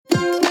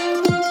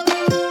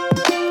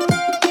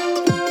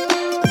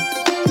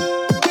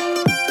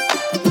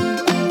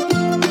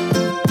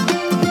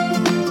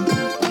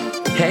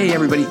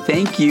everybody.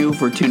 Thank you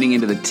for tuning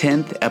into the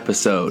 10th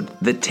episode,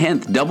 the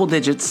 10th double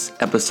digits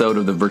episode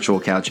of the Virtual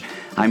Couch.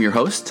 I'm your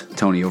host,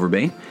 Tony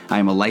Overbay. I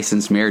am a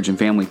licensed marriage and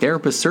family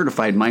therapist,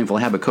 certified mindful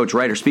habit coach,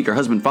 writer, speaker,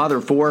 husband, father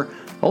of 4,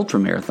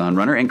 ultramarathon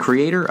runner, and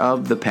creator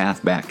of The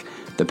Path Back.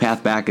 The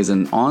Path Back is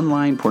an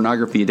online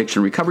pornography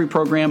addiction recovery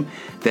program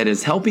that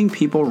is helping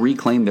people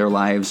reclaim their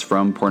lives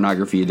from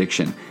pornography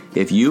addiction.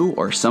 If you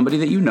or somebody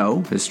that you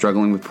know is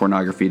struggling with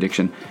pornography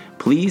addiction,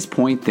 please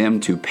point them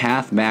to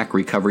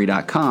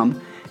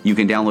pathbackrecovery.com. You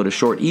can download a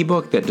short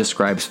ebook that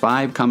describes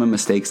 5 common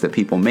mistakes that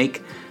people make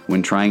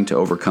when trying to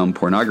overcome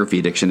pornography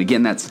addiction.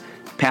 Again, that's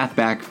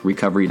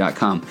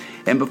pathbackrecovery.com.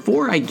 And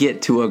before I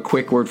get to a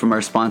quick word from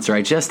our sponsor,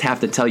 I just have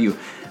to tell you,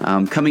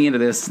 coming into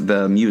this,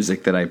 the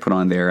music that I put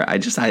on there, I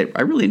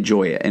really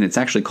enjoy it. And it's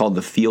actually called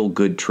the Feel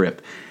Good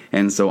Trip.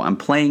 And so I'm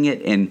playing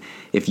it, and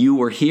if you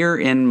were here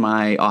in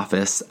my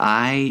office,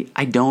 I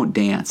don't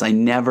dance. I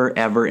never,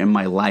 ever in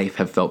my life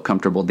have felt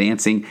comfortable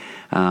dancing.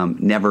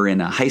 Never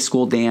in a high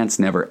school dance,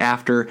 never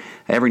after.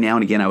 Every now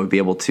and again I would be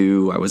able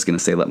to, I was going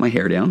to say let my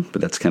hair down, but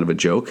that's kind of a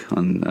joke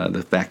on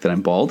the fact that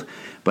I'm bald.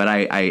 But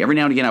I every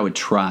now and again I would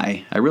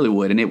try. I really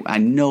would, and I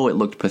know it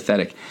looked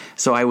pathetic.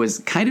 So I was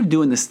kind of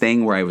doing this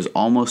thing where I was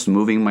almost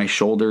moving my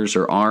shoulders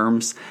or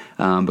arms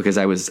because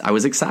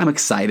I'm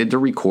excited to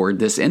record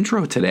this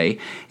intro today.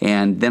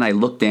 And then I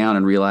looked down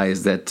and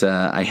realized that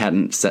I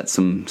hadn't set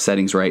some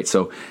settings right.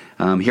 So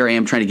here I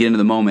am trying to get into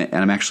the moment,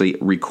 and I'm actually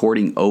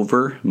recording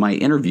over my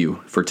interview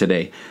for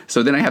today.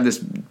 So then I have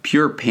this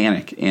pure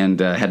panic and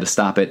had to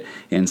stop it.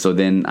 And so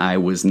then I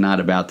was not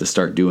about to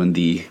start doing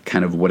the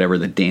kind of whatever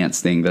the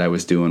dance thing that I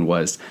was doing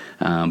was,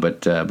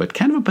 but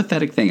kind of a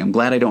pathetic thing. I'm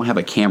glad I don't have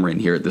a camera in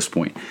here at this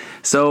point.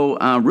 So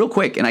real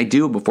quick, and I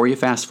do before you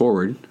fast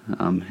forward,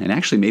 and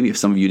actually maybe if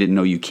some of you didn't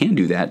know you can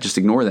do that, just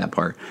ignore that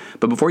part.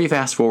 But before you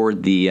fast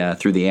forward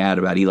through the ad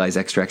about Eli's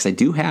Extracts, I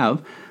do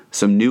have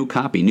some new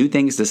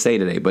things to say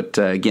today. But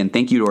again,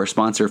 thank you to our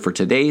sponsor for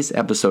today's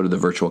episode of the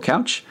Virtual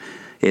Couch.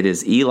 It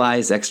is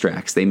Eli's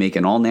Extracts. They make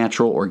an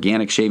all-natural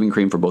organic shaving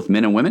cream for both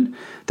men and women.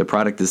 The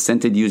product is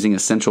scented using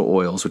essential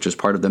oils, which is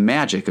part of the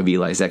magic of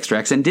Eli's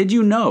Extracts. And did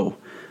you know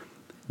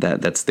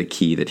that's the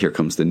key, that here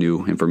comes the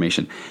new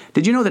information.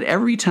 Did you know that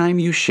every time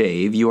you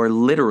shave, you are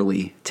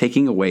literally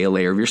taking away a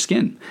layer of your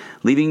skin,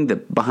 leaving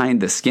behind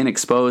the skin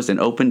exposed and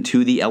open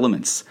to the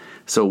elements?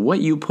 So what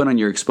you put on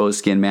your exposed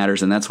skin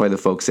matters, and that's why the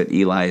folks at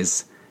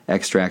Eli's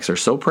Extracts are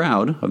so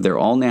proud of their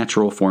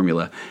all-natural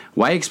formula.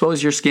 Why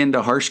expose your skin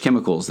to harsh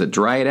chemicals that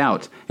dry it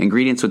out?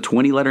 Ingredients with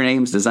 20-letter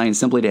names designed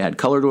simply to add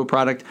color to a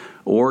product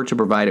or to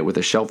provide it with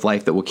a shelf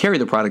life that will carry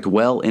the product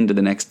well into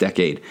the next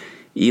decade.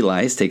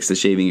 Eli's takes the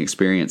shaving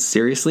experience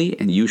seriously,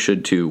 and you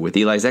should too. With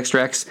Eli's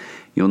Extracts,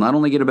 you'll not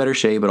only get a better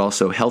shave, but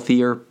also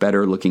healthier,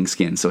 better-looking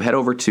skin. So head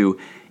over to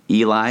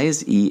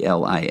Eli's,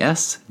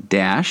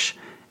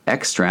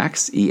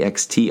 Extracts,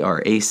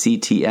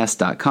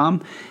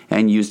 EXTRACTS.com,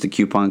 and use the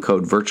coupon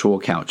code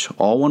VIRTUALCOUCH,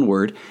 all one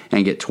word,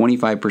 and get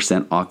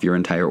 25% off your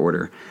entire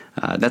order.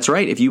 That's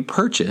right, if you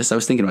purchase, I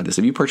was thinking about this,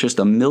 if you purchased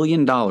 $1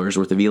 million worth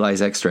of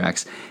Eli's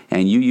Extracts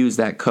and you use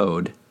that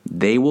code,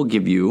 they will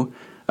give you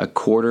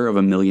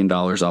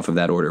 $250,000 off of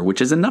that order,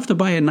 which is enough to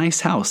buy a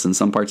nice house in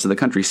some parts of the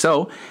country.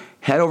 So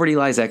head over to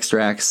Eli's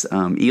Extracts,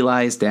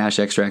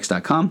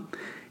 Eli's-extracts.com,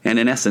 and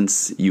in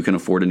essence, you can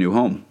afford a new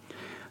home.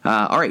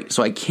 All right,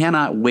 so I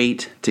cannot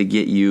wait to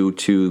get you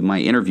to my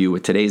interview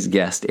with today's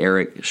guest,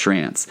 Eric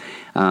Schranz.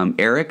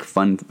 Eric,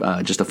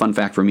 just a fun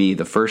fact for me,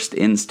 the first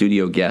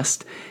in-studio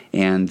guest,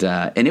 and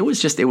it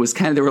was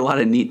there were a lot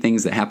of neat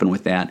things that happened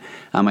with that.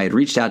 I had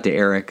reached out to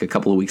Eric a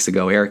couple of weeks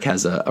ago. Eric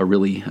has a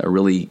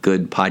really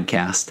good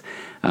podcast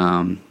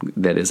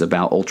that is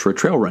about ultra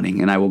trail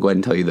running, and I will go ahead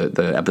and tell you that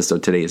the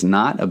episode today is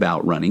not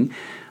about running.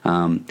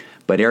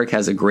 But Eric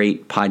has a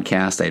great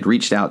podcast. I had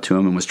reached out to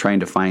him and was trying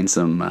to find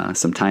some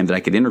time that I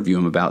could interview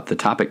him about the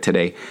topic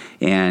today.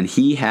 And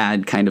he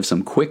had kind of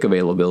some quick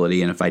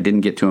availability. And if I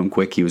didn't get to him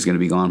quick, he was going to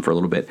be gone for a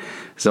little bit.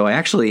 So I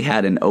actually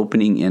had an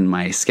opening in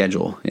my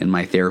schedule, in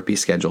my therapy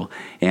schedule.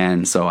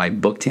 And so I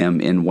booked him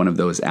in one of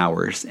those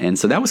hours. And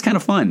so that was kind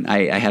of fun.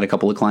 I had a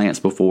couple of clients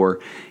before,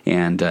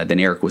 and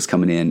then Eric was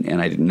coming in,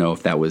 and I didn't know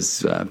if that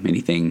was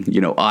anything,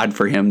 odd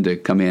for him to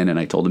come in. And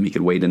I told him he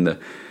could wait in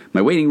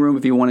my waiting room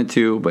if he wanted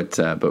to, but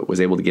was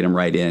able to get him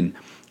right in.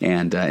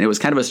 And it was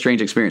kind of a strange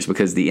experience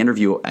because the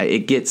interview,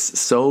 it gets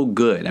so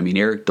good. I mean,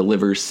 Eric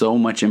delivers so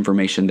much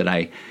information that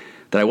I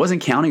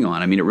wasn't counting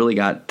on. I mean, it really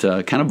got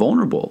kind of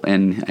vulnerable,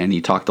 and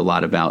he talked a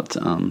lot about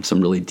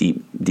some really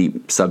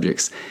deep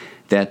subjects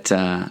that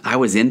I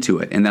was into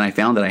it. And then I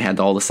found that I had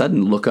to all of a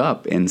sudden look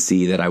up and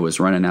see that I was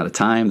running out of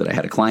time, that I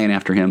had a client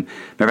after him.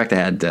 Matter of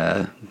fact,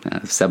 I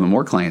had 7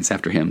 more clients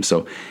after him.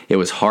 So it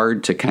was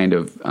hard to kind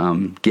of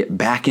get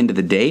back into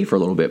the day for a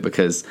little bit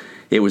because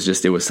it was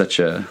such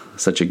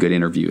a good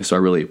interview. So I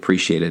really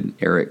appreciated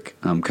Eric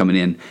coming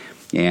in.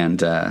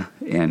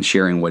 and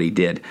sharing what he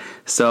did.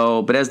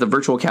 So, but as the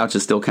virtual couch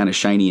is still kind of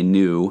shiny and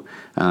new,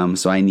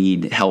 so I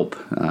need help.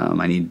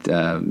 I need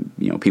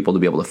people to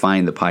be able to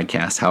find the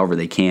podcast however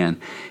they can.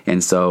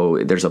 And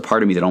so there's a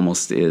part of me that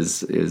almost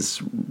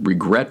is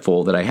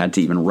regretful that I had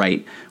to even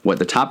write what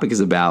the topic is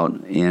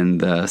about in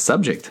the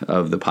subject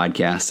of the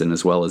podcast and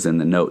as well as in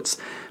the notes,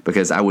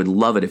 because I would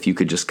love it if you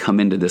could just come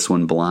into this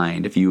one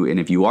blind. If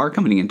you are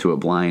coming into it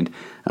blind,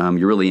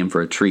 you're really in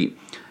for a treat.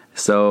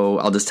 So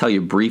I'll just tell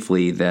you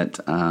briefly that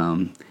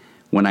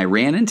when I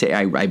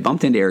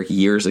bumped into Eric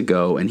years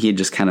ago, and he had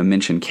just kind of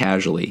mentioned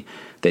casually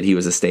that he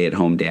was a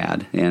stay-at-home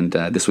dad. And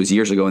this was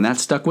years ago, and that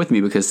stuck with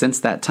me because since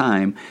that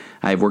time,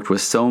 I've worked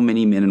with so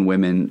many men and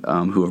women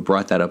who have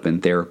brought that up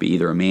in therapy,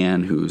 either a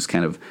man who's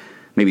kind of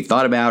maybe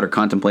thought about or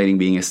contemplating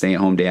being a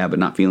stay-at-home dad but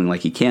not feeling like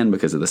he can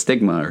because of the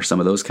stigma or some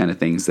of those kind of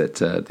things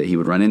that he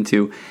would run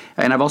into.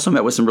 And I've also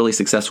met with some really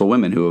successful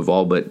women who have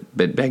all but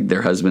begged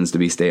their husbands to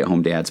be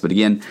stay-at-home dads. But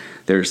again,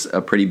 there's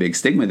a pretty big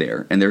stigma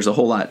there, and there's a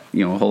whole lot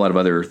of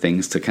other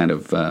things to kind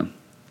of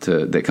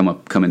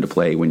that come into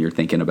play when you're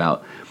thinking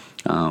about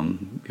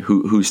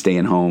who's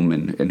staying home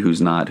and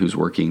who's not, who's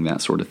working,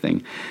 that sort of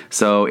thing.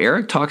 So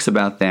Eric talks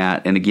about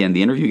that, and again,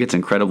 the interview gets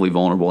incredibly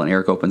vulnerable, and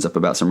Eric opens up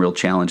about some real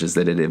challenges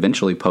that it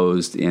eventually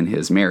posed in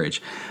his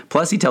marriage.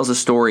 Plus, he tells a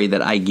story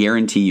that I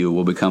guarantee you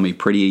will become a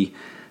pretty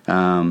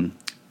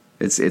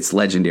it's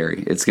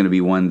legendary. It's going to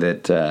be one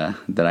that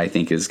I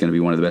think is going to be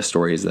one of the best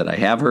stories that I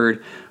have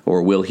heard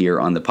or will hear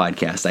on the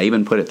podcast. I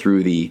even put it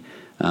through the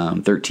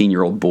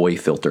 13-year-old boy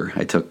filter.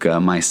 I took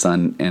my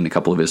son and a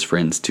couple of his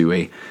friends to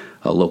a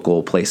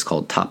local place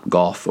called Top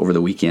Golf over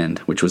the weekend,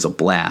 which was a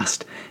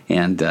blast.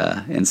 And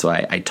so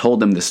I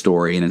told them the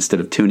story, and instead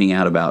of tuning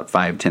out about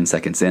 5-10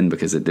 seconds in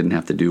because it didn't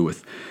have to do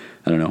with,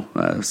 I don't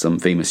know, some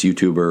famous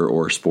YouTuber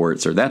or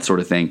sports or that sort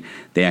of thing,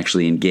 they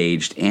actually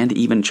engaged and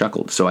even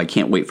chuckled. So I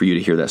can't wait for you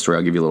to hear that story.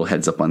 I'll give you a little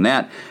heads up on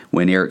that.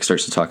 When Eric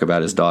starts to talk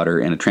about his daughter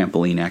and a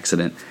trampoline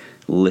accident,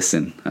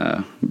 listen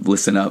up.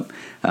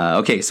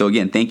 Okay, so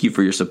again, thank you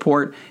for your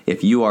support.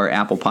 If you are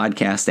Apple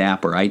Podcast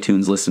app or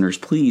iTunes listeners,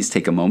 please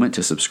take a moment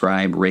to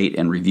subscribe, rate,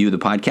 and review the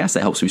podcast.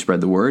 That helps me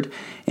spread the word.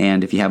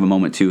 And if you have a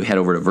moment to head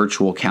over to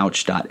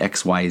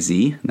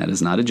virtualcouch.xyz, that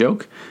is not a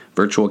joke,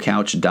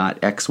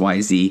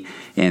 virtualcouch.xyz,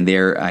 and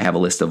there I have a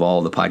list of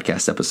all the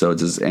podcast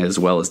episodes as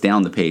well as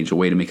down the page a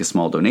way to make a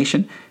small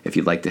donation if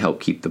you'd like to help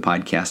keep the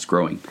podcast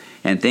growing.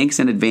 And thanks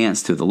in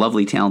advance to the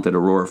lovely, talented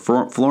Aurora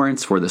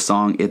Florence for the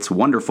song It's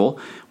Wonderful,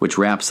 which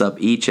wraps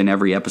up each and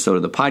every episode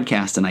of the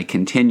podcast, and I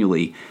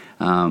continually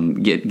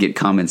get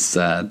comments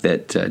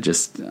that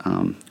just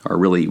are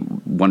really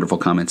wonderful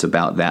comments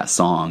about that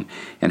song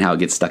and how it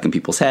gets stuck in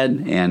people's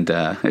head. And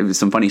it was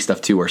some funny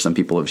stuff too, where some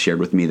people have shared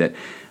with me that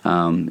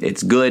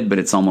it's good, but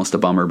it's almost a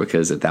bummer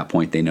because at that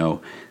point they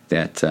know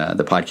that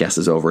the podcast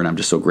is over, and I'm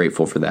just so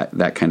grateful for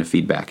that kind of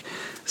feedback.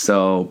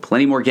 So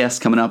plenty more guests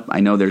coming up. I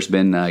know there's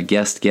been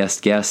guest.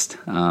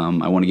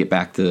 I want to get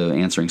back to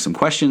answering some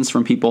questions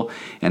from people,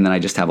 and then I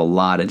just have a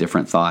lot of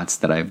different thoughts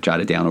that I've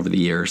jotted down over the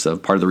years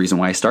of part of the reason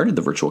why I started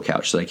the virtual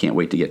couch that I can't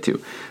wait to get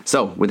to.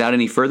 So without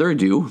any further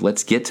ado,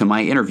 let's get to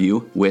my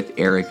interview with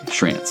Eric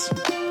Schranz.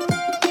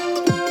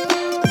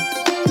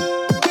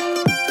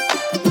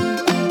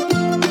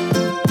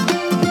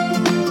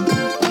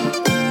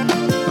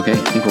 Okay, I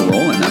think we're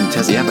rolling.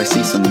 Tessie, I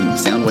see some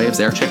sound waves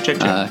there.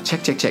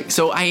 Check.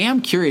 So I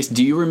am curious,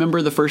 do you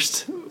remember the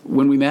first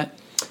when we met?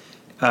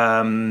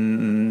 I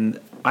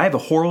have a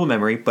horrible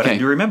memory, but I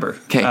do remember.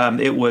 Okay.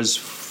 It was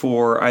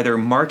for either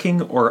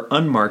marking or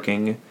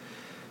unmarking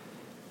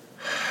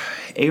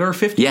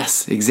AR-50.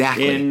 Yes,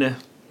 exactly. In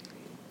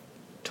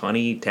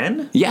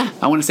 2010? Yeah,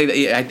 I want to say that.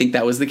 Yeah, I think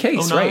that was the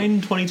case, 09, right?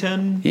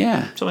 2010?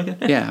 Yeah. Something like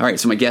that. Yeah, all right.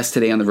 So my guest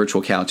today on the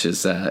virtual couch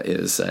is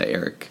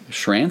Eric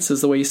Schranz,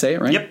 is the way you say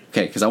it, right? Yep.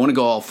 Okay, because I want to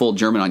go all full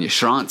German on you.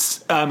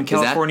 Schranz. In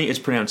California, it's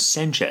pronounced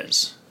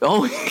Sanchez.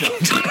 Oh,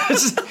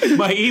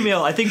 my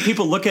email. I think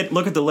people look at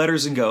the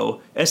letters and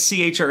go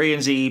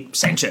SCHRANZ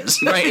Sanchez,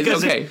 right?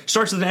 Because okay. It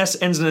starts with an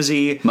S, ends in a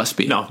Z. Must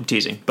be. No, I'm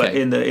teasing. But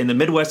okay. in the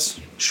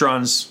Midwest,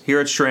 Schranz. Here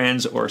it's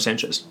Schranz or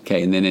Sanchez.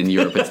 Okay, and then in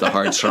Europe it's the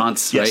hard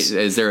Schranz, yes. right?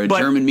 Is there a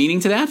German meaning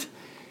to that?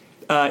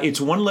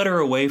 It's one letter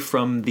away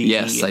from the...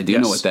 Yes, I do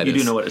know what that is. You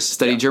do know what it is.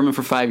 Studied German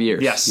for 5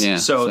 years. Yes, yeah,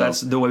 so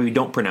that's the way we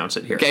don't pronounce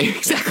it here. Okay,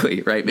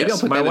 exactly, right. Maybe I'll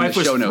put that in the show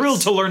notes. My wife was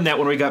thrilled to learn that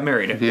when we got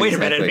married. Yeah, Wait a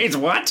minute, it means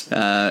what?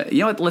 You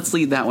know what, let's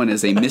leave that one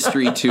as a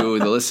mystery to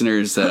the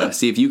listeners.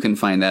 See if you can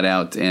find that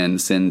out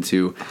and send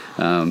to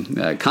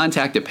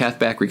contact at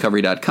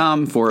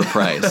pathbackrecovery.com for a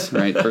prize,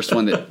 right? First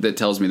one that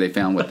tells me they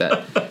found what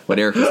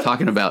Eric was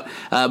talking about.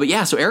 But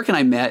yeah, so Eric and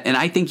I met, and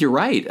I think you're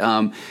right.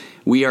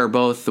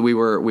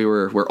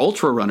 We're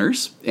ultra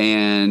runners,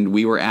 and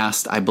we were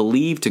asked, I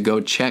believe, to go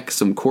check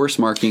some course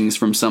markings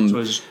from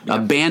a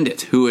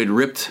bandit who had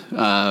ripped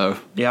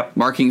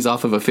markings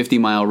off of a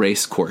 50-mile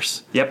race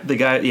course. Yep,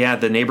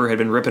 the neighbor had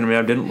been ripping them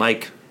out. Didn't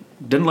like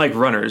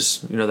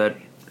runners, that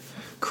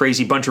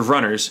crazy bunch of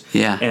runners.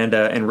 Yeah,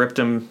 and ripped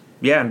them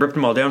and ripped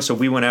them all down. So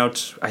we went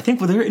out. I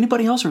think, were there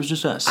anybody else or was it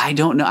just us? I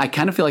don't know. I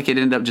kind of feel like it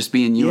ended up just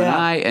being you and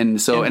I. And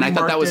I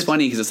thought that was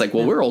funny because it's like,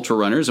 well, we're ultra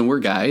runners and we're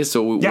guys,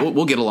 so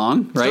we'll get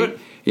along, right?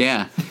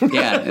 Yeah.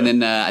 And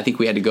then I think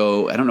we had to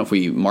go, I don't know if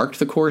we marked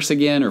the course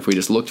again or if we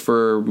just looked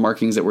for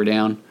markings that were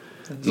down.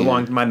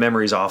 My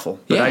memory's awful,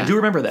 but I do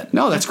remember that.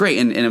 No, that's great.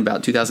 In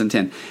about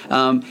 2010.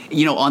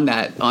 On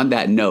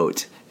that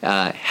note,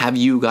 have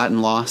you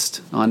gotten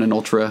lost on an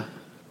ultra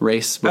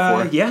race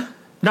before? Yeah.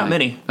 Not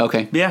many.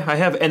 Okay. Yeah, I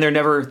have, and they're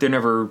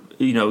never.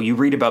 You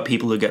read about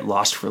people who get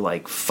lost for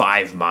like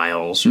 5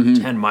 miles or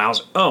 10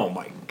 miles. Oh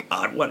my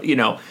God! What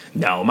No,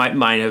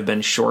 mine have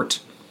been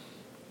short.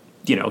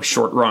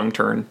 Short wrong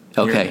turn.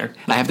 Okay.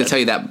 I have to tell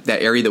you that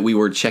area that we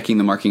were checking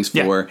the markings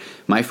for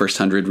my first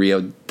 100,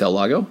 Rio del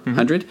Lago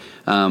 100,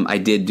 I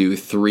did do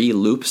 3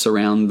 loops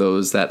around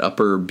that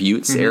upper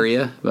Buttes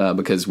area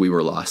because we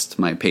were lost.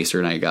 My pacer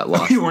and I got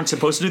lost. You weren't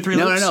supposed to do 3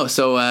 loops? No.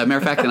 So, matter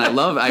of fact, and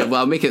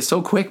I'll make it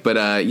so quick, but,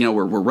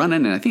 we're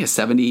running, and I think it's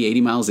 70,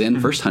 80 miles in,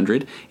 first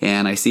 100,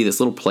 and I see this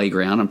little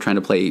playground. I'm trying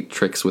to play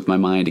tricks with my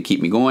mind to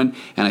keep me going,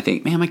 and I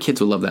think, man, my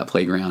kids would love that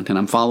playground, and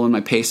I'm following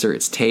my pacer.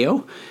 It's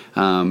Teo.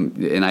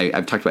 And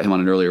I've talked about him on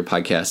an earlier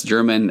podcast.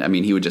 German, I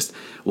mean, he would just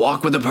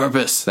walk with a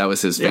purpose. That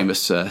was his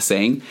famous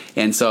saying.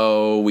 And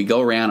so we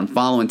go around. I'm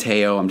following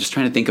Teo. I'm just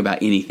trying to think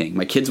about anything.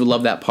 My kids would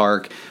love that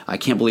park. I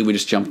can't believe we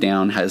just jumped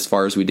down as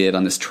far as we did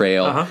on this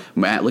trail.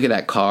 Matt, look at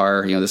that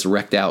car, this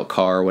wrecked out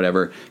car or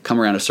whatever. Come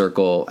around a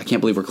circle. I can't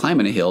believe we're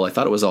climbing a hill. I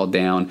thought it was all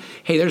down.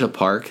 Hey, there's a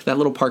park. That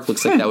little park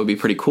looks like that would be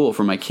pretty cool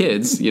for my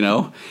kids,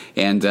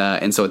 And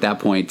so at that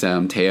point,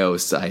 Teo, I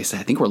said,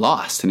 I think we're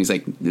lost. And he's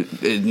like,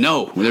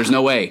 no, there's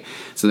no way.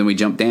 So then we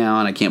jump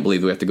down. I can't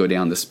believe we have to go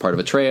down this part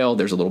of a trail.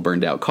 There's a little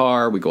burned out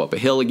car. We go up a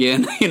hill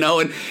again,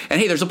 and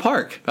hey, there's a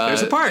park.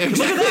 There's a park. Look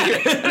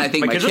at that. And I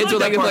think my kids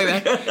would like to play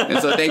that. And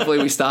so thankfully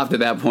we stopped at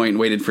that point and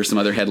waited for some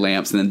other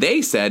headlamps. And then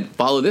they said,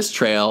 follow this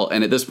trail.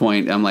 And at this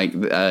point, I'm like,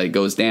 it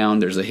goes down.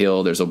 There's a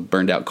hill. There's a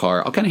burned out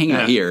car. I'll kind of hang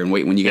out here and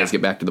wait when you guys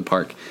get back to the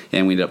park.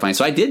 And we ended up finding.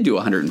 So I did do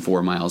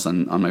 104 miles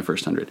on my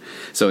first 100.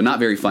 So not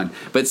very fun.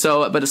 But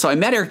so I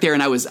met Eric there,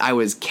 and I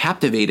was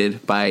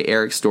captivated by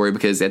Eric's story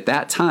because at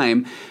that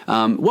time,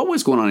 what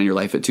was going on in your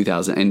life in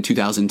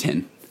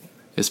 2010?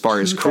 As far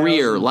as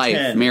career,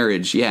 life,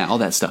 marriage, all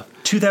that stuff.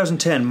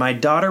 2010. My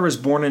daughter was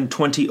born in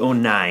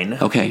 2009.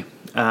 Okay.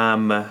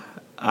 I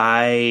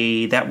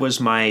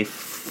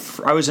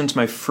was into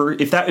my first.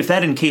 If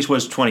that in case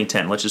was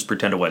 2010, let's just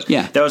pretend it was.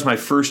 Yeah. That was my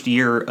first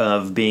year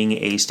of being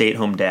a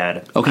stay-at-home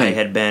dad. Okay.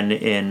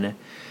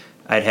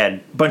 I'd had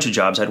a bunch of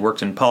jobs. I'd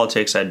worked in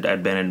politics. I'd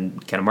been in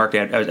kind of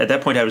marketing. At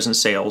that point, I was in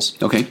sales.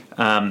 Okay.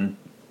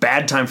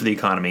 Bad time for the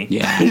economy.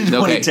 Yeah. In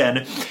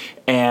 2010,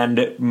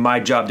 and my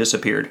job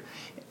disappeared,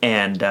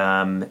 and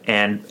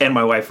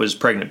my wife was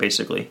pregnant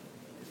basically.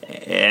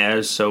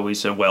 And so we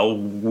said, well,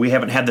 we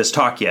haven't had this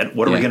talk yet.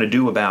 What are we going to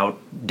do about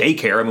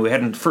daycare? I mean, we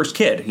hadn't first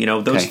kid.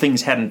 Those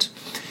things hadn't.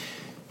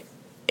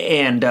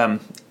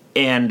 And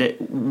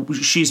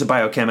she's a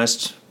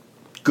biochemist.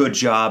 Good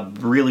job,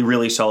 really,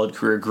 really solid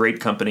career,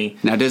 great company.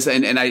 Now,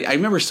 I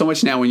remember so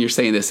much now when you're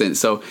saying this. And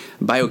so,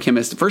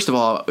 biochemist. First of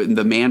all,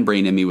 the man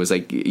brain in me was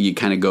like, you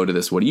kind of go to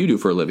this. What do you do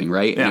for a living,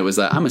 right? And it was,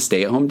 I'm a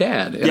stay-at-home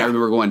dad. And I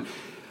remember going,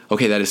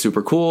 okay, that is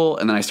super cool.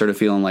 And then I started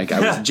feeling like I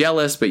was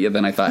jealous, but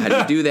then I thought, how do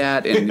you do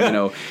that? And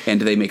and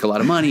do they make a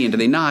lot of money? And do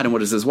they not? And what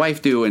does his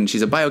wife do? And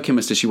she's a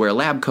biochemist. Does she wear a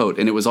lab coat?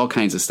 And it was all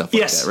kinds of stuff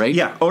like that, right?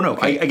 Yeah. Oh no,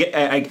 okay.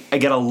 I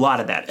get a lot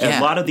of that.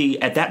 Yeah. A lot of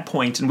at that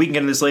point, and we can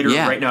get into this later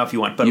right now if you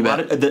want. But a lot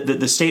of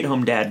the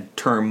stay-at-home dad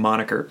term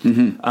moniker.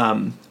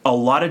 A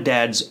lot of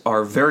dads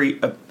are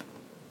very.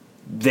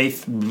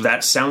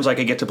 That sounds like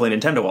I get to play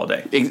Nintendo all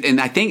day, and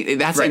I think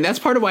that's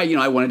part of why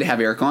I wanted to have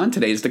Eric on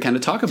today is to kind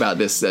of talk about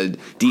this,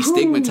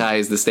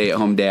 destigmatize the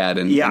stay-at-ome dad,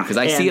 and because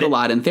I see it a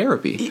lot in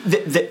therapy.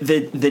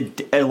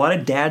 A lot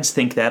of dads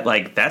think that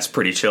that's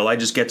pretty chill. I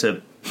just get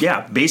to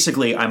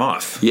basically I'm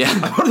off. Yeah,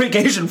 I'm on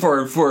vacation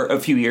for a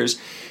few years,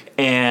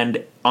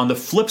 and on the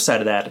flip side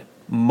of that,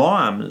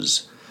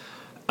 moms,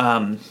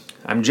 I'm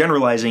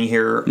generalizing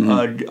here,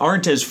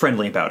 aren't as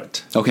friendly about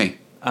it. Okay.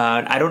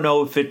 I don't know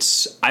what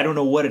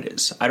it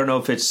is. I don't know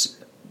if it's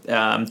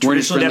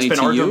traditionally that's been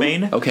our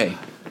domain. Okay.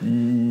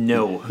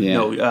 No.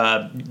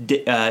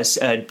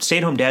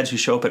 Stay-at-home dads who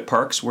show up at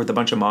parks with a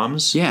bunch of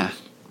moms. Yeah.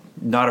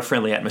 Not a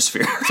friendly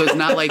atmosphere. So it's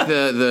not like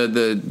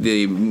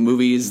the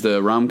movies,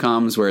 the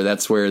rom-coms, where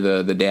that's where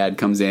the dad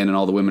comes in and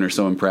all the women are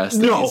so impressed.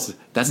 No.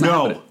 That's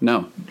not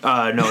No.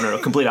 No.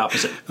 Complete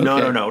opposite. Okay.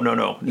 No.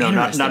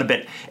 Not a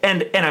bit.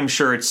 And I'm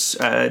sure it's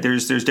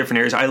there's different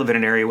areas. I live in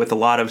an area with a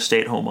lot of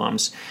stay-at-home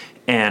moms,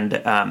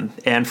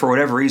 and for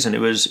whatever reason,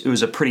 it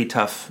was a pretty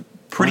tough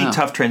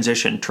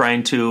transition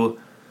trying to.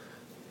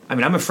 I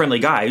mean, I'm a friendly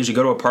guy. I usually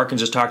go to a park and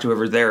just talk to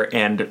whoever's there,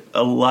 and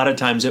a lot of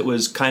times it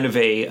was kind of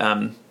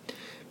a.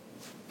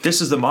 This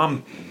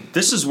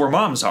is where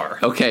moms are.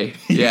 Okay.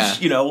 Yeah.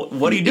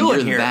 What are you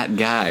doing here? That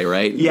guy,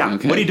 right? Yeah.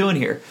 Okay. What are you doing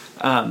here?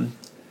 So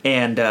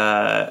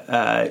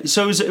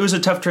it was a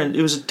tough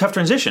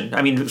transition.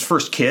 I mean, it was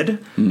first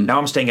kid. Now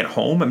I'm staying at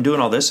home. I'm doing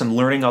all this. I'm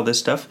learning all this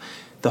stuff.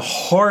 The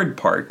hard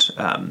part,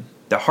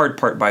 the hard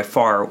part by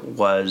far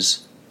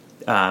was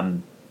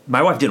my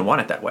wife didn't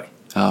want it that way.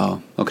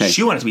 Oh, okay.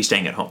 She wanted to be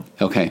staying at home.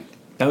 Okay.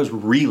 That was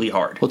really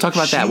hard. We'll talk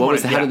about that.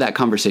 How did that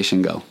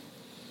conversation go?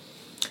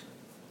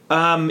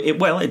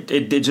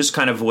 It just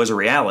kind of was a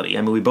reality.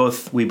 I mean, we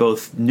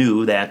both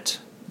knew that,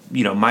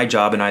 my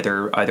job in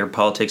either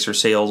politics or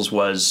sales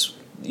was,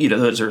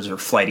 those are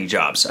flighty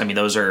jobs. I mean,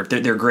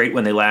 they're great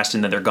when they last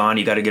and then they're gone.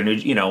 You got to get a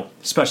new,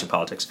 especially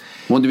politics.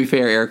 Well, to be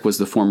fair, Eric was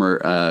the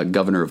former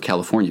governor of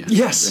California.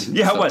 Yes. Right?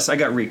 Yeah, it was. I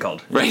got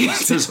recalled. Right.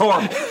 It was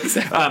horrible.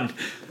 Exactly.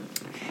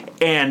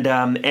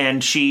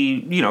 And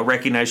she,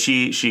 recognized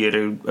she had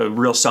a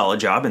real solid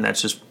job, and that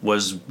just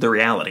was the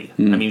reality.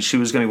 I mean, she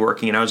was going to be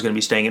working, and I was going to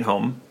be staying at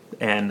home,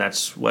 and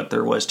that's what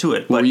there was to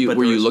it. Were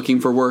you looking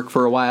for work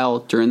for a while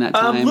during that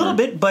time? A little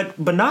bit, but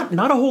not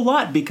a whole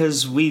lot,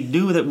 because we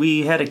knew that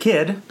we had a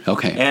kid.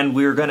 Okay. And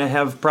we were going to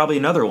have probably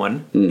another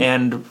one,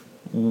 and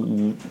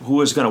who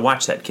was going to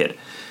watch that kid?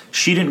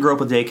 She didn't grow up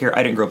with daycare.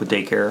 I didn't grow up with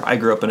daycare. I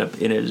grew up in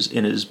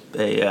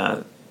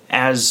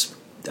as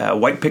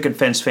white picket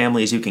fence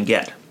family as you can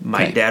get.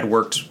 My dad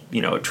worked,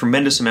 a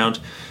tremendous amount.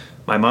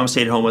 My mom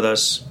stayed home with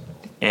us,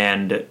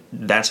 and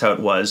that's how it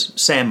was.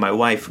 Sam, my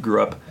wife,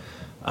 grew up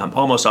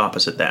almost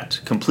opposite that.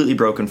 Completely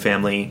broken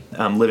family,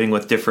 living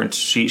with different.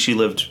 She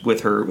lived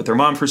with her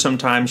mom for some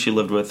time. She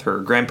lived with her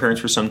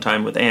grandparents for some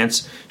time, with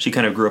aunts. She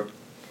kind of grew up,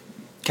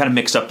 kind of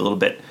mixed up a little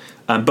bit.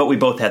 But we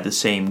both had the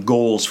same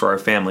goals for our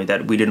family,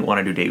 that we didn't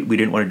want to do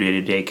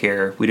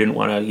daycare. We didn't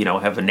want to,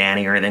 have a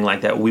nanny or anything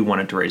like that. We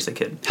wanted to raise the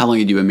kid. How long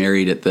had you been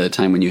married at the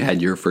time when you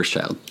had your first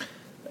child?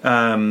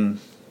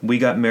 We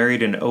got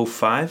married in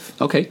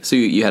 2005. Okay, so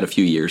you had a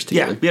few years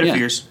together. Yeah, we had a few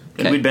years.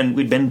 Okay. And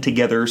we'd been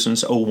together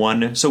since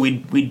 2001. So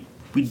we'd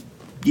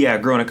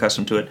grown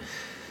accustomed to it.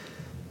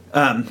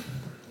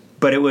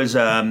 But it was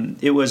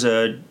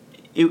a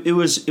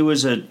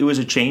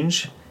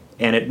change,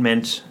 and it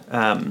meant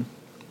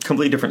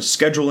completely different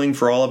scheduling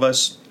for all of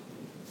us.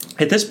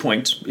 At this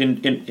point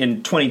in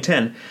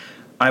 2010,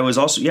 I was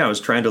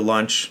trying to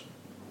launch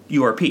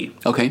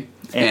URP. Okay.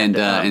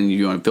 And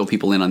you want to fill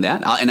people in on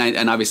that?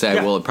 And obviously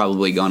I will have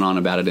probably gone on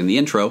about it in the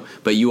intro,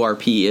 but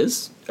URP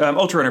is?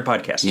 Ultra Runner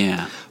Podcast.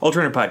 Yeah.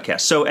 Ultra Runner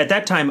Podcast. So at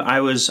that time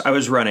I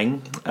was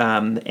running,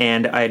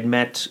 and I had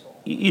met,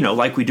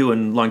 like we do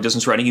in long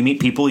distance running, you meet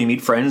people, you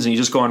meet friends, and you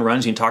just go on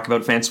runs and you talk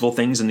about fanciful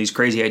things and these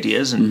crazy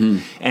ideas.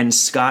 And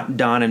Scott,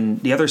 Don,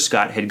 and the other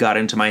Scott had got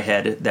into my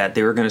head that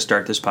they were going to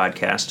start this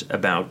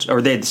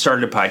podcast they'd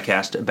started a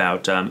podcast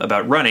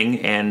about running,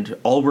 and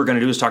all we're going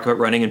to do is talk about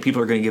running, and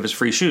people are going to give us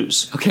free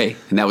shoes. Okay,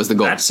 and that was the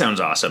goal. That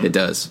sounds awesome. It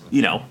does.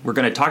 We're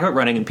going to talk about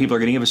running, and people are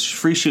going to give us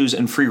free shoes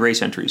and free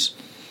race entries.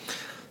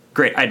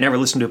 Great. I'd never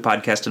listened to a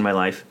podcast in my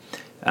life,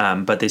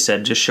 but they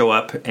said just show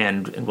up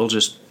and we're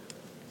just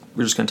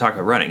going to talk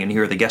about running, and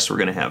here are the guests we're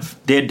going to have.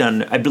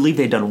 I believe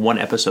they'd done one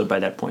episode by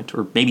that point,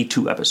 or maybe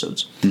 2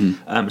 episodes.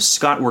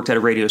 Scott worked at a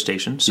radio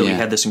station, so he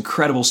had this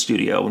incredible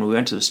studio, and we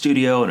went to the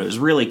studio, and it was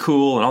really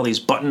cool, and all these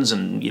buttons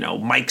and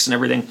mics and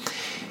everything.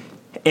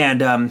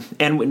 And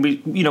when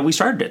we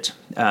started it.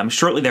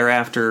 Shortly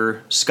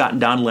thereafter, Scott and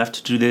Don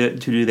left to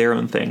do their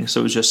own thing, so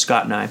it was just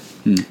Scott and I.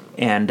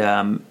 And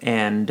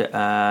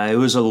it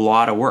was a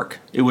lot of work.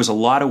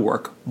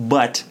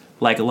 But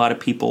like a lot of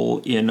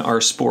people in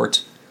our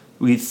sport,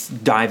 we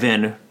dive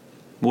in,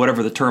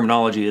 whatever the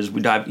terminology is,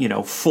 we dive,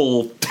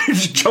 full,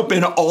 jump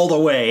in all the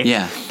way.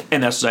 Yeah.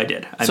 And that's what I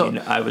did.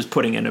 I was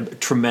putting in a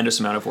tremendous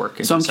amount of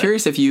work. So I'm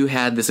curious if you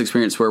had this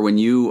experience where when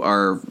you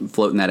are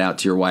floating that out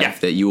to your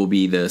wife that you will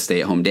be the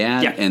stay-at-home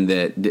dad, and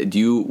that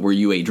were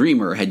you a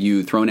dreamer? Had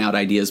you thrown out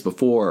ideas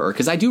before?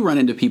 Because I do run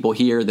into people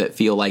here that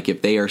feel like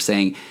if they are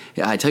saying,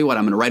 I tell you what,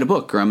 I'm going to write a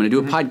book, or I'm going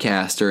to do a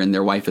podcast, and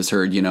their wife has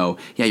heard,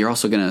 you're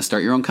also going to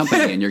start your own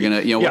company, and you're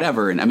going to,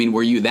 whatever. And I mean,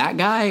 were you that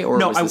guy, or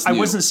no? Was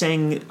this I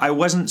new? I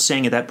wasn't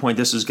saying at that point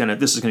this is going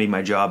to be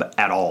my job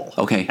at all.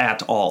 Okay.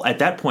 At all. At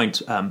that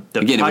point,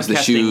 it was the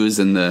shoes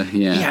and the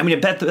I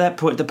mean, at that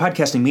point, the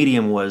podcasting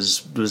medium was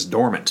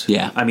dormant.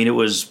 Yeah. I mean,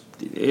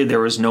 there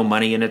was no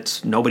money in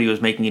it. Nobody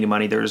was making any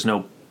money. There was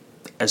no,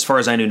 as far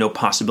as I knew, no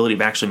possibility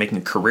of actually making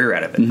a career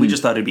out of it. We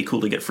just thought it'd be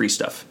cool to get free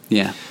stuff.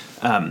 Yeah.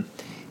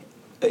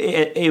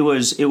 It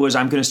was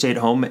I'm going to stay at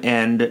home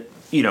and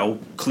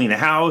clean the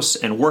house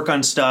and work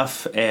on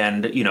stuff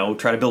and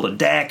try to build a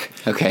deck.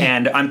 Okay.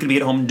 And I'm going to be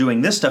at home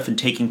doing this stuff and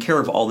taking care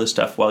of all this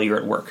stuff while you're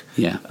at work.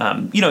 Yeah.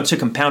 To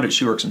compound it,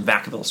 she works in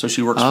Vacaville, so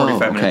she works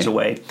 45 minutes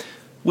away,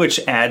 which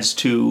adds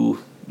to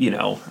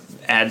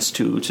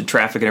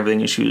traffic and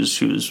everything. And she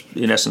was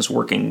in essence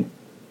working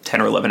 10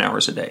 or 11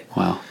 hours a day.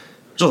 Wow.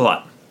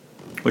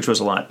 Which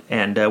was a lot.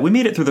 And we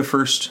made it through the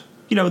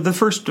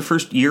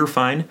first year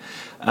fine.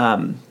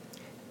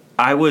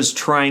 I was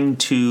trying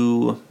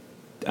to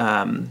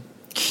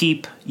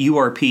keep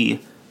URP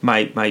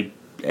my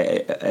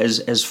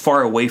as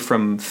far away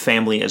from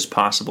family as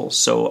possible.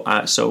 So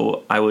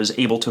I was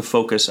able to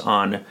focus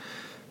on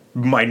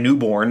my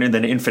newborn and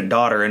then infant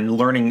daughter and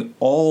learning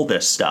all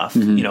this stuff,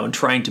 and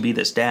trying to be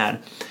this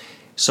dad.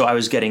 So I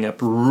was getting up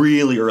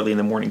really early in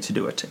the morning to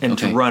do it. And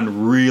to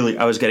run really,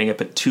 I was getting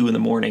up at 2 in the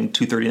morning,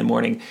 2:30 in the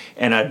morning.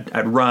 And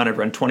I'd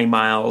run 20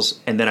 miles,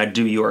 and then I'd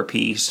do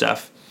URP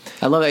stuff.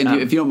 I love that.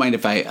 If you don't mind,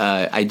 if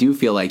I do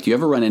feel like, do you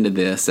ever run into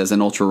this as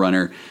an ultra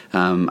runner?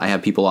 I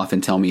have people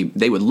often tell me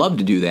they would love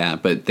to do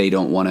that, but they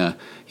don't want to,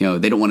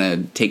 they don't want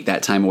to take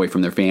that time away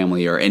from their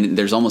family. And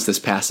there's almost this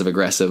passive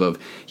aggressive of,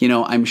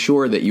 I'm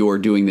sure that you're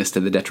doing this to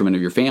the detriment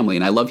of your family.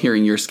 And I love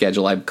hearing your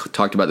schedule. I've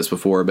talked about this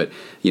before, but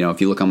if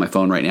you look on my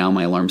phone right now,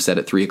 my alarm's set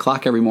at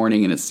 3:00 every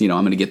morning, and it's, I'm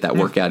going to get that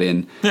workout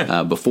in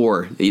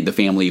before the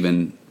family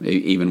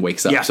even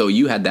wakes up. Yeah. So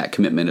you had that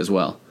commitment as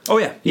well. Oh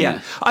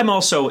yeah. I'm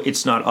also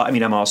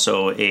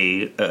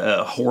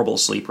a horrible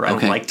sleeper. I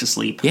don't like to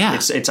sleep. Yeah.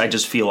 I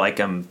just feel like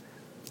I'm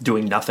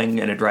doing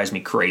nothing, and it drives me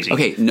crazy.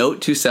 Okay,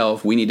 note to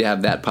self: we need to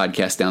have that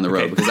podcast down the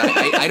road because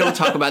I don't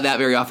talk about that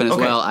very often as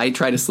well. I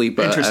try to sleep.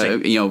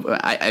 Interesting.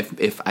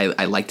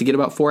 I like to get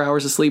about 4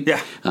 hours of sleep.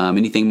 Yeah.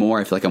 Anything more,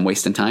 I feel like I'm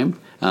wasting time.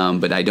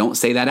 But I don't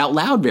say that out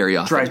loud very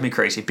often. Drives me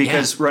crazy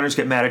because runners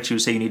get mad at you,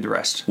 say you need to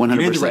rest. 100%.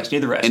 You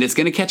need the rest. And it's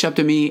going to catch up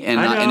to me.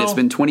 And it's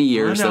been 20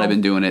 years that I've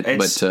been doing it.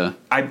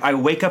 I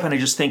wake up and I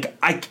just think,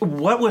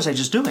 what was I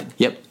just doing?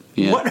 Yep.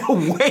 Yeah. What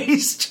a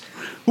waste.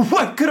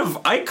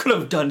 I could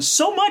have done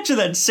so much in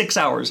that 6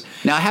 hours.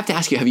 Now I have to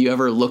ask you, have you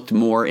ever looked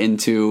more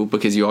into,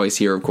 because you always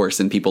hear, of course,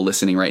 and people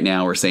listening right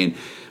now are saying,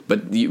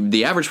 but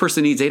the average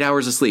person needs 8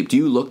 hours of sleep. Do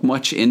you look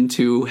much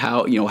into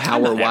how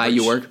or why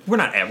you work? We're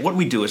not average. What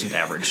we do isn't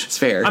average. It's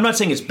fair. I'm not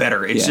saying it's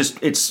better. It's just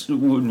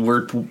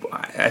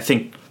I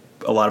think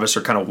a lot of us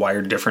are kind of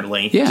wired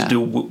differently to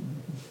do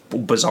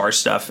bizarre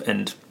stuff.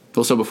 And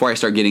well, so before I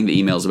start getting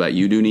the emails about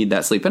you do need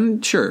that sleep,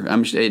 and sure,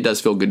 it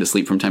does feel good to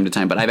sleep from time to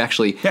time, but I've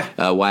actually,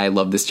 why I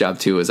love this job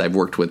too is I've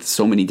worked with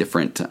so many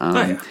different,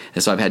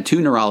 so I've had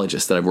 2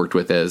 neurologists that I've worked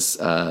with as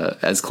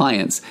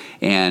clients,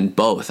 and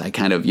both, I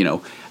kind of,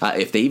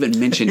 if they even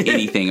mention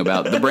anything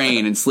about the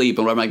brain and sleep,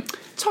 and I'm like,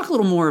 talk a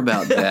little more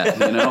about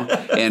that,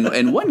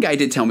 and one guy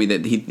did tell me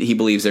that he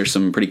believes there's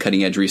some pretty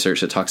cutting edge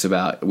research that talks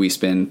about we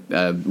spend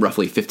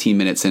roughly 15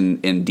 minutes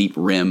in deep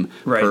REM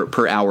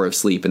per hour of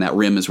sleep, and that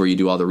REM is where you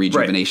do all the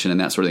rejuvenation and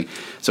that sort of thing.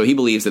 So he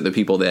believes that the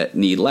people that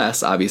need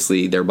less,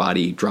 obviously their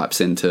body drops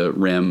into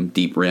REM,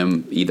 deep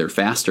REM, either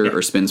faster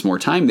or spends more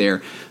time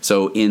there.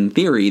 So in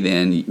theory,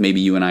 then maybe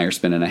you and I are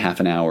spending a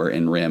half an hour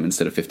in REM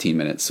instead of 15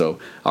 minutes. So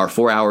our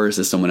 4 hours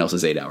is someone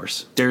else's 8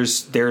 hours.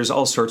 There's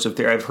all sorts of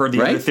theory. I've heard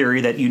the other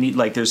theory that you need,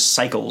 like, there's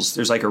cycles.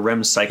 There's like a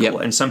REM cycle,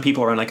 and some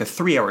people are on like a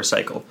 3-hour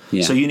cycle.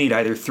 Yeah. So you need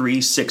either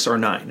 3, 6, or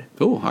 9.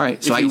 Oh, all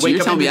right. So if you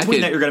wake up in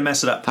between that, you're going to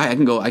mess it up. I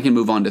can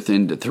move on to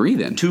 3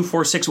 then. 2,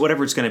 4, 6,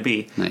 whatever it's going to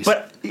be. Nice.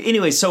 But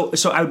anyway, so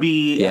I would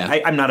be. Yeah.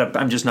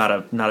 I'm just not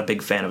a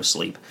big fan of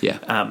sleep.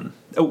 Yeah.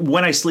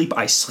 When I sleep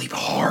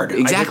hard.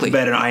 Exactly. I get to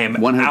bed and I am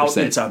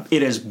 100%. out.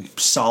 It is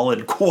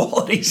solid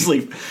quality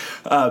sleep.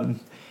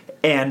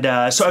 And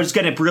so I was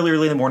getting up really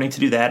early in the morning to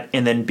do that,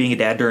 and then being a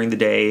dad during the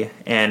day.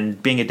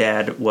 And being a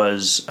dad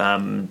was,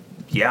 trying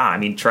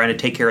to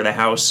take care of the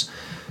house,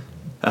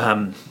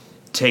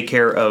 take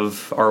care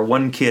of our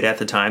one kid at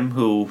the time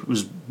who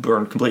was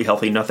born completely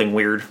healthy, nothing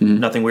weird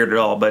at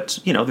all. But,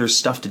 there's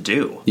stuff to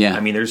do. Yeah.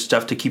 There's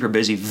stuff to keep her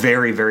busy.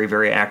 Very, very,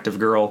 very active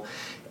girl.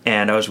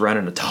 And I was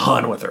running a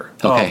ton with her.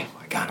 Okay. Oh,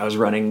 my God. I was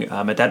running,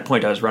 at that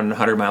point, I was running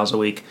 100 miles a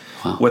week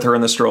with her in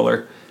the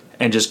stroller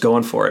and just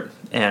going for it.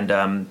 And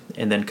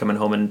then coming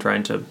home and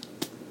trying to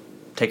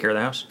take care of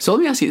the house. So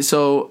let me ask you.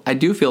 So I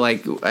do feel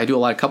like I do a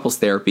lot of couples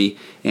therapy,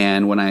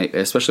 and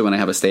especially when I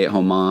have a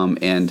stay-at-home mom,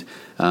 and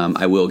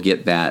I will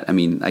get that.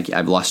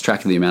 I've lost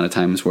track of the amount of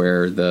times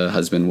where the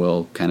husband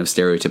will kind of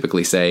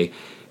stereotypically say,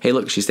 "Hey,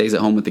 look, she stays at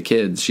home with the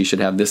kids. She should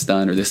have this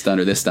done or this done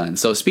or this done."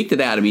 So speak to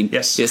that.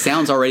 Yes. It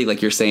sounds already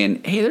like you're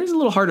saying, "Hey, there's a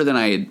little harder than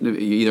I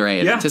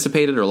had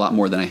anticipated, or a lot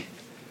more than I."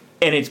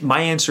 And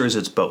my answer is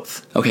it's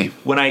both. Okay.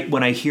 When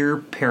I hear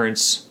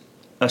parents,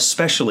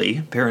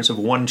 especially parents of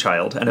one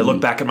child, and I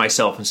look back at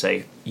myself and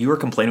say, "You were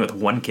complaining with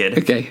one kid."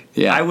 Okay.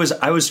 Yeah. I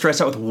was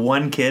stressed out with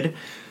one kid,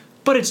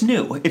 but it's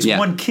new. It's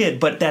one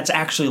kid, but that's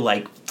actually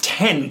like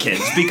 10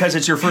 kids because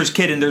it's your first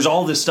kid, and there's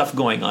all this stuff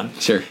going on.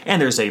 Sure.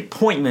 And there's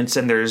appointments,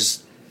 and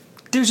there's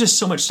just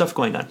so much stuff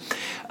going on.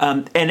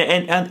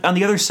 And on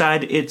the other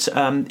side, it's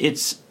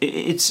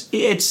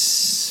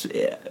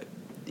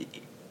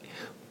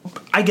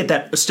I get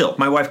that still.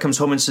 My wife comes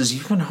home and says,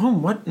 "You went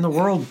home? What in the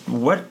world?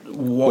 What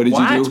did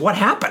you do? What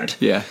happened?"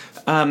 Yeah.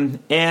 And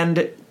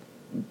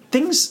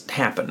things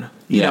happen.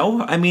 You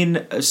know?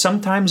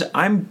 Sometimes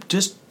I'm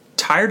just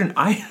tired, and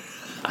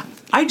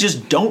I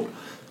just don't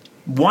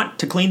want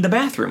to clean the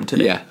bathroom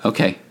today. Yeah.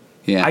 Okay.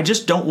 Yeah. I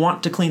just don't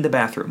want to clean the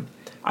bathroom.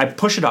 I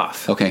push it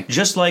off. Okay.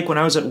 Just like when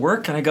I was at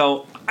work and I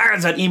go,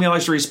 there's that email I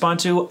should respond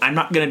to. I'm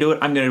not going to do it.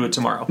 I'm going to do it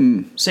tomorrow.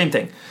 Same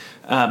thing.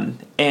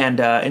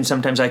 And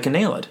sometimes I can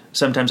nail it.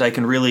 Sometimes I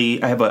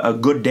have a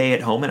good day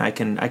at home and I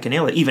can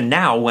nail it. Even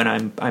now when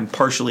I'm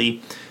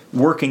partially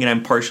working and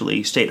I'm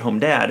partially stay-at-home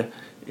dad,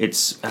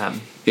 it's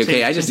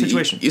okay.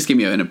 situation. You just gave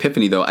me an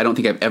epiphany, though. I don't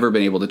think I've ever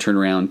been able to turn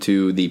around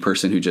to the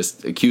person who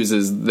just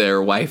accuses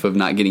their wife of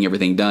not getting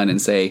everything done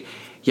and say,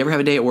 You ever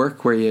have a day at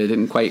work where you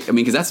didn't quite? I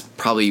mean, because that's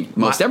probably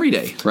most every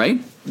day,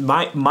 right?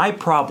 My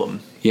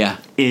problem, Yeah,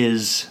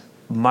 is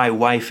my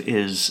wife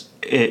is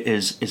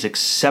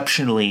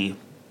exceptionally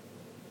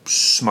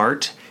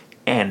smart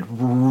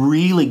and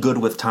really good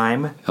with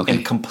time,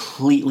 and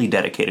completely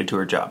dedicated to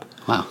her job.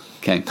 Wow.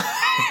 Okay.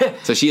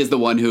 So she is the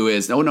one who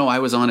is. Oh no, I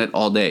was on it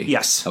all day.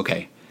 Yes.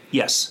 Okay.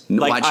 Yes.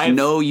 Watch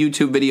no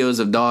YouTube videos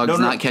of dogs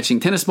not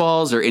catching tennis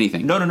balls or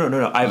anything. No.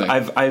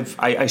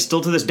 I still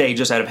to this day,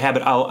 just out of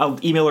habit, I'll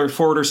email her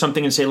forward or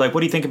something and say, like,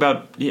 what do you think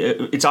about?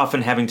 It's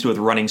often having to do with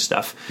running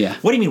stuff. Yeah.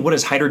 What do you mean? What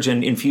is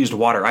hydrogen infused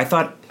water? I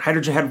thought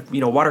hydrogen had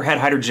water had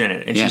hydrogen in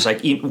it, and she's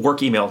like,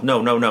 work email.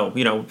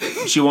 No.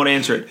 She won't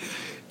answer it.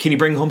 Can you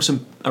bring home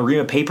a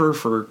ream of paper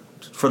for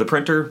the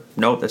printer?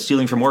 No, that's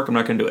stealing from work. I'm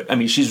not going to do it. I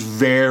mean, she's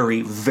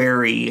very,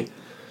 very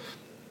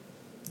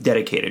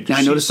dedicated. Now,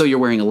 I noticed, though, you're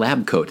wearing a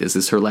lab coat. Is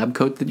this her lab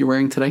coat that you're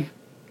wearing today?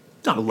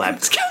 Not a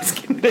lab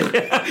coat.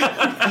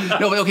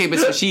 No, but okay, but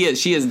so she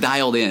is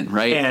dialed in,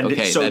 right? And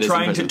okay, so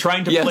trying to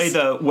play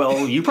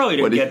you probably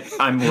didn't get.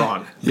 I'm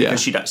wrong,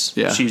 because she does.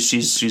 Yeah.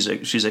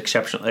 She's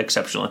exceptional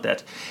at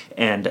that,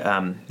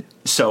 and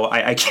so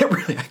I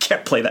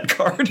can't play that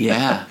card.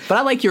 Yeah, but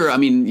I like your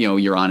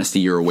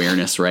honesty, your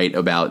awareness, right?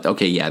 About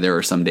there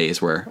are some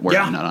days where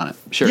I'm not on it.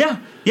 Sure. Yeah,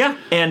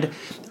 and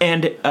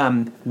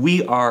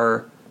we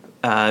are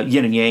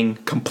yin and yang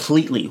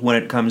completely when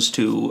it comes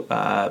to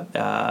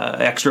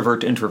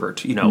extrovert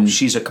introvert.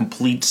 She's a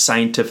complete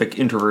scientific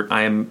introvert.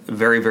 I am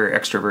very, very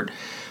extrovert.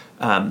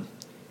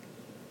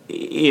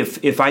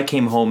 If I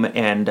came home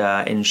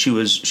and she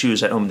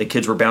was at home, the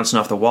kids were bouncing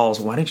off the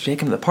walls. Why don't you take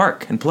them to the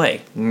park and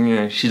play?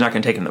 She's not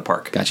going to take them to the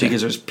park. Gotcha.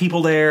 Because there's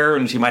people there,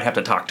 and she might have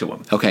to talk to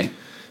them. Okay.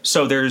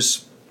 So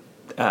there's.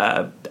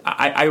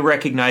 I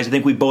recognize. I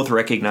think we both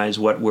recognize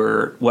what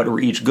we're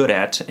each good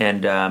at,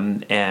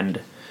 and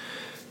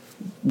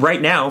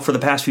right now, for the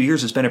past few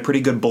years, it's been a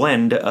pretty good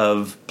blend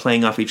of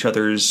playing off each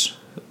other's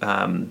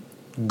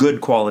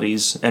good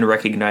qualities and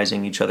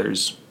recognizing each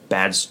other's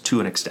bads to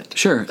an extent.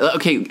 Sure.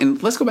 Okay,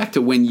 and let's go back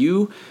to when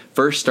you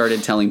first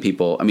started telling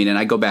people. I mean, and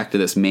I go back to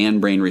this man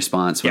brain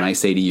response when I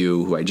say to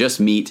you, who I just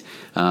meet,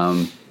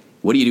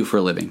 what do you do for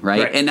a living,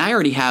 right? And I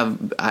already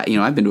have,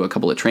 I've been to a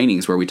couple of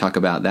trainings where we talk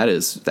about that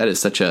is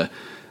such a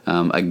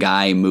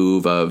guy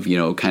move of,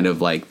 kind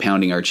of like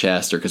pounding our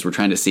chest, or because we're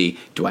trying to see,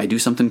 do I do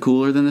something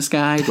cooler than this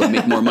guy? Do I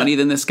make more money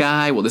than this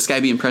guy? Will this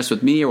guy be impressed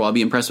with me, or will I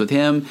be impressed with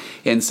him?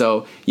 And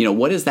so,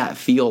 what does that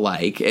feel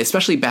like,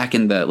 especially back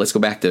in let's go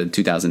back to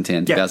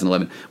 2010,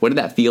 2011. What did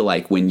that feel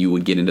like when you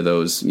would get into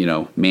those,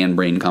 man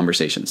brain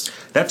conversations?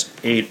 That's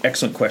an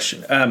excellent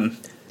question.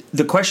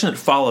 The question that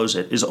follows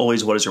it is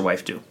always, what does your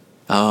wife do?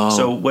 Oh.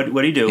 So what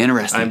do you do?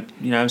 Interesting.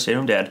 I'm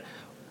stay-at-home dad.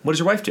 What does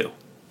your wife do?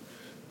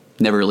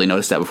 Never really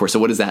noticed that before. So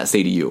what does that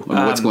say to you? I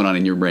mean, what's going on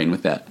in your brain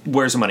with that?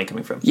 Where's the money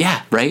coming from?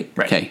 Yeah, right.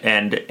 Okay.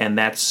 And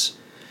that's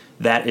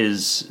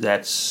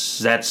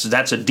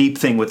a deep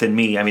thing within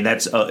me. I mean,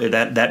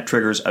 that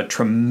triggers a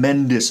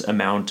tremendous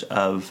amount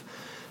of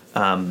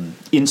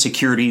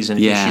insecurities and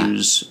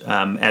issues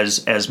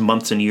as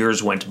months and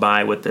years went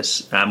by with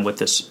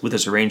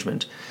this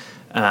arrangement.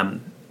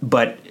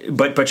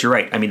 But you're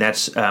right. I mean,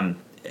 that's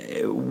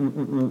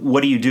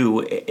what do you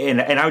do?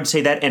 And I would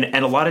say that, and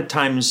a lot of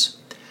times,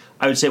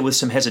 I would say with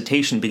some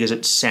hesitation, because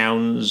it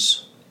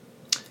sounds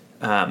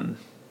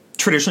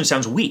traditionally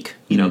sounds weak,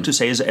 to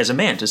say as a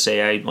man, to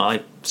say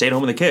I stay at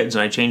home with the kids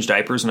and I change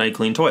diapers and I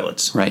clean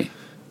toilets. Right.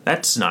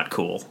 That's not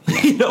cool.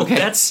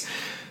 That's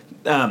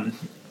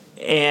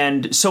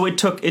and so it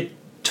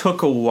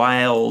took a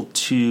while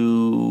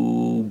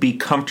to be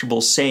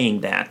comfortable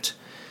saying that.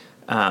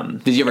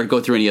 Did you ever go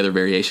through any other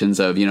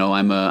variations of,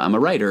 I'm a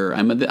writer,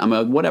 I'm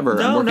a whatever,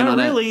 no, I'm working not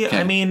on really. Okay.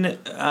 I mean,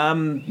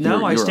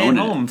 I stay at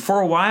home.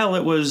 For a while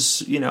it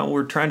was,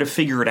 we're trying to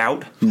figure it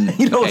out,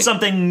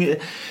 something,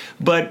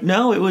 but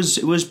no, it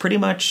was pretty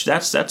much,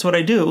 that's what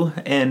I do.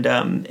 And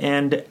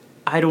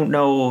I don't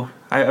know,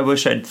 I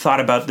wish I'd thought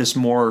about this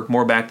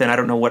more back then. I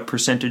don't know what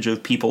percentage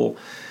of people,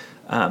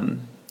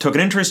 took an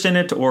interest in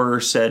it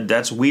or said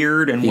that's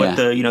weird, and what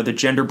the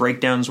gender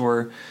breakdowns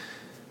were,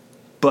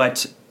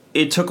 but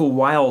it took a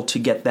while to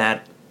get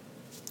that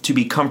to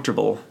be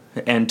comfortable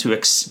and to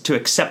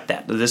accept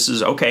that this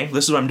is okay.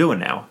 This is what I'm doing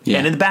now. Yeah.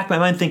 And in the back of my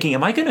mind, thinking,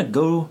 am I going to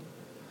go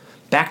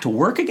back to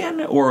work again,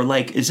 or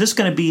like, is this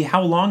going to be,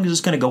 how long is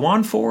this going to go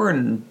on for,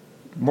 and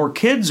more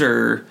kids,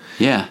 or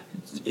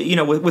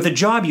with a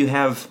job you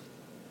have.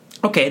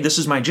 Okay, this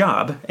is my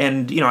job,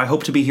 and I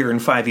hope to be here in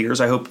 5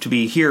 years. I hope to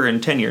be here in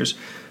 10 years.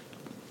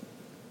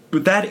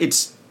 But that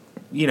it's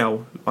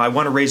I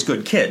want to raise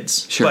good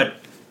kids. Sure. But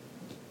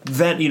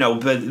then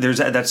but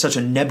that's such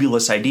a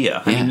nebulous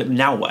idea. Yeah. I mean,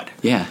 now what?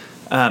 Yeah.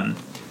 Yeah.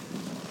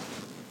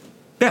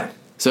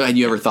 So had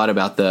you ever thought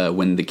about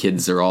when the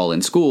kids are all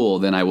in school,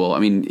 then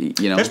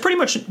that's pretty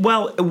much,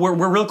 well,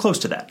 we're real close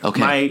to that.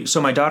 Okay.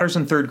 My daughter's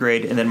in 3rd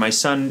grade, and then my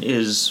son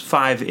is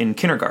 5 in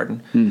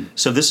kindergarten.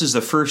 So this is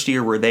the first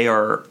year where they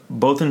are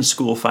both in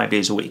school 5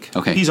 days a week.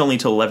 Okay. He's only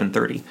till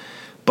 11:30,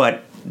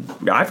 but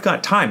I've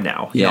got time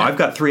now. Yeah. I've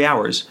got 3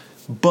 hours,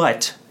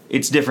 but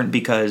it's different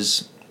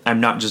because I'm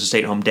not just a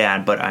stay-at-home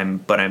dad, but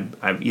I've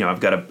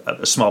got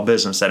a small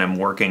business that I'm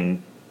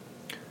working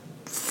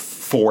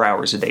 4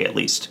 hours a day at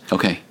least.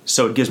 Okay.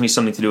 So it gives me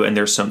something to do, and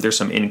there's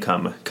some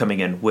income coming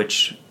in,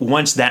 which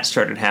once that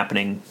started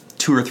happening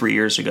 2 or 3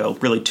 years ago,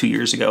 really 2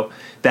 years ago,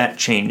 that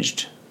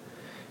changed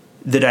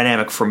the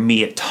dynamic for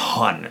me a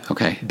ton.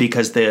 Okay.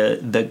 Because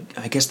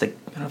I guess I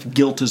don't know if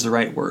guilt is the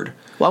right word.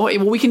 Well,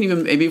 we can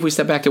even, maybe if we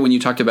step back to when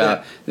you talked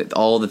about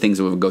all the things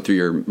that would go through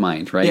your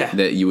mind, right? Yeah.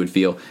 That you would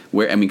feel,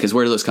 because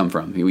where do those come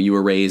from? You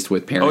were raised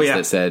with parents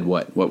that said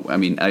what, I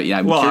mean,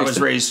 I'm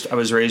curious. I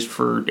was raised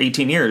for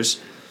 18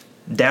 years.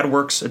 Dad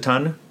works a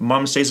ton.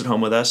 Mom stays at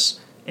home with us.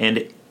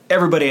 And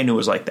everybody I knew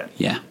was like that.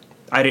 Yeah.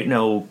 I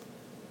don't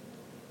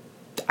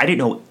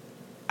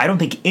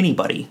think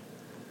anybody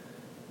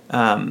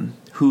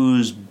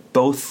who's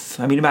both,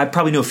 I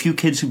probably know a few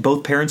kids who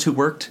both parents who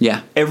worked.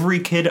 Yeah. Every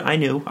kid I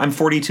knew, I'm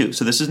 42,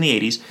 so this is in the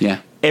 80s. Yeah.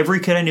 Every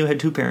kid I knew had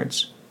two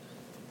parents.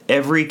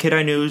 Every kid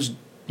I knew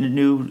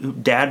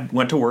dad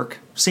went to work.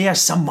 So yeah,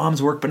 some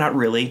moms work, but not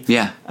really.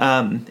 Yeah.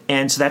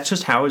 And so that's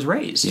just how I was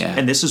raised. Yeah.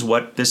 And this is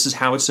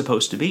how it's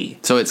supposed to be.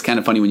 So it's kind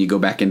of funny when you go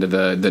back into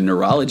the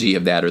neurology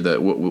of that, or the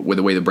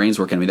way the brain's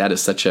working. I mean, that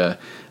is such a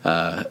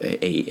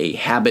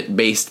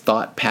habit-based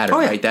thought pattern,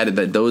 right?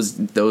 That those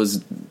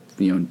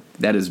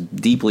that is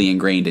deeply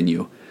ingrained in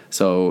you.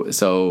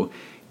 So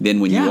then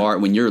when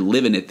you're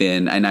living it,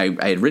 then, and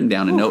I had written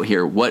down a note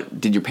here. What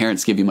did your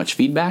parents give you much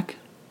feedback,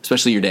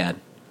 especially your dad?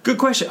 Good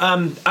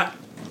question.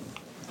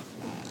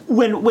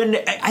 When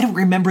I don't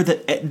remember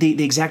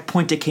the exact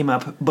point that came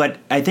up, but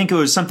I think it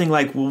was something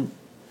like, well,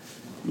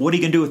 what are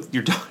you gonna do with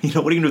your what are you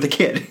gonna do with the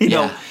kid? You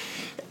know,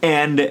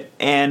 and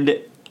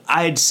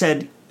I had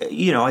said,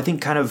 I think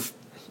kind of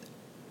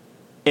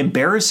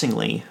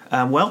embarrassingly,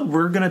 well,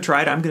 we're gonna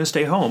try it. I'm gonna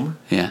stay home.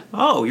 Yeah.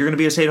 Oh, you're gonna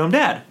be a stay-at-home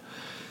dad.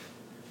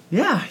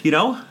 Yeah,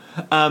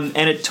 and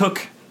it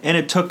took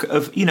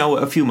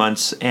a few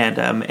months, and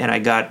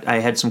I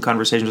had some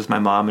conversations with my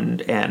mom,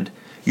 and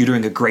you're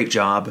doing a great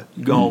job.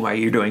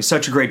 You're doing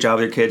such a great job.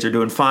 Your kids are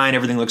doing fine.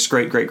 Everything looks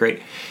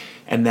great.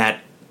 And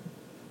that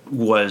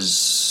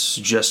was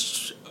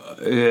just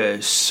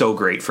so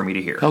great for me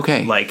to hear.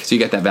 Okay. So you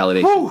got that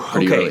validation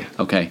pretty early.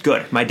 Okay.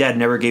 Good. My dad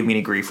never gave me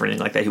any grief or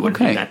anything like that. He wouldn't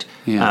do that.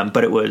 Yeah.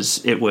 But it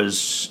was a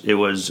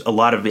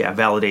lot of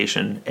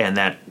validation, and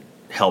that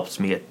helped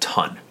me a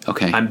ton.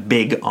 Okay. I'm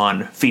big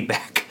on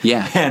feedback.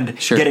 Yeah. And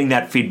getting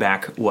that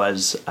feedback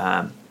was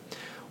a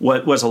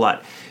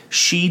lot.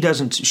 She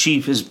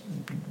has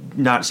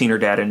not seen her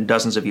dad in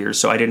dozens of years,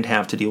 so I didn't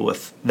have to deal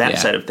with that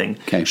side of thing.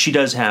 Okay. She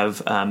does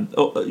have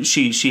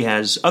she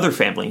has other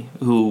family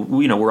who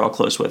we're all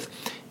close with,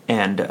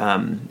 and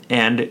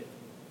that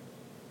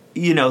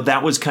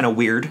was kind of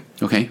weird.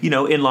 Okay.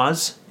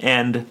 In-laws,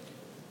 and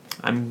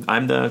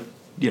I'm the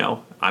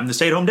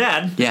stay-at-home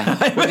dad. Yeah.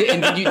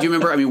 And do you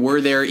remember, were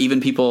there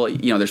even people,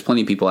 there's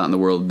plenty of people out in the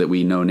world that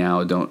we know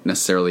now don't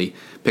necessarily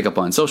pick up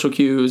on social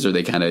cues, or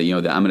they kind of,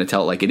 I'm going to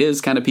tell it like it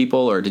is kind of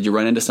people, or did you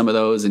run into some of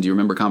those, and do you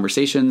remember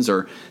conversations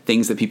or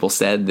things that people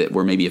said that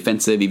were maybe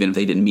offensive, even if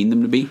they didn't mean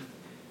them to be?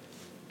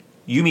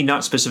 You mean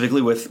not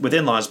specifically with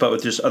in-laws, but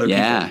with just other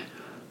people?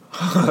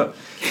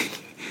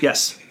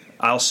 Yes.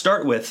 I'll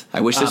start with.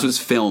 I wish this was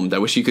filmed. I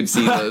wish you could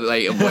see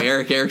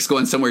Eric's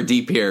going somewhere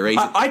deep here. Right?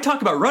 I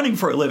talk about running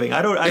for a living.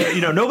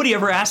 Nobody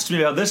ever asked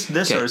me about this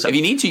okay. sort of stuff. If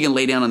you need to, you can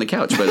lay down on the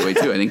couch. By the way,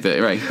 too. I think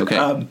that right.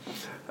 Okay.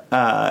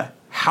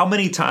 How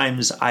many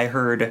times I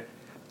heard,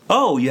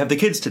 "Oh, you have the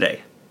kids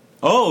today.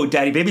 Oh,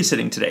 Daddy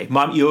babysitting today.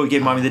 Mom, you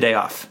gave Mommy the day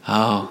off."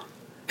 Oh.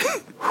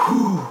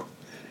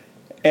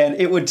 And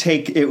it would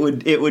take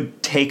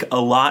a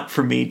lot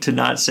for me to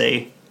not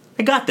say,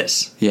 "I got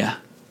this." Yeah.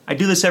 I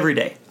do this every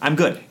day. I'm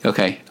good.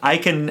 Okay. I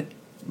can,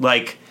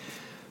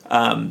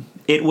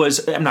 it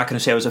was, I'm not going to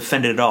say I was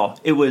offended at all.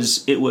 It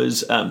was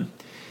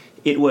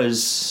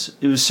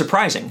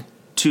surprising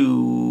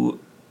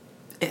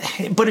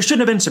but it shouldn't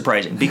have been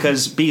surprising,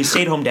 because being a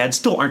stay-at-home dad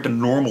still aren't a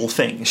normal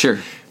thing. Sure.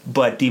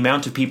 But the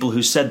amount of people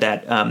who said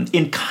that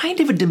in kind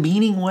of a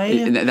demeaning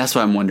way. That's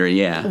what I'm wondering,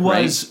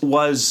 was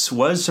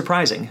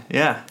surprising.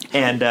 Yeah.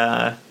 And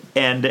I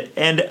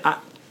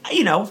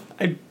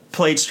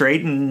played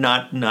straight and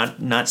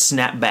not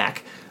snap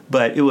back,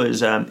 but it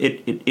was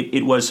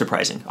it was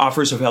surprising.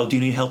 Offers of help. Do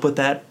you need help with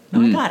that?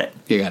 No, I got it.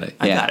 You got it.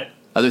 I got it.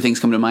 Other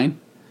things come to mind?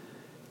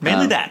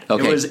 Mainly that.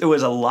 Okay. It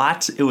was a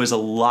lot. It was a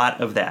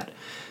lot of that.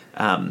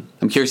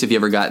 I'm curious if you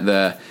ever got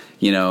the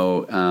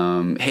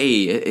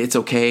hey, it's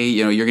okay.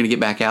 You're going to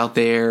get back out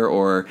there,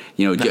 or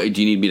do you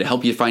need me to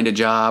help you find a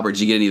job, or did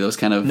you get any of those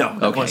kind of? No.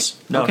 Not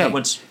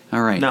once.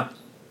 All right. No.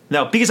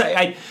 Because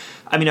I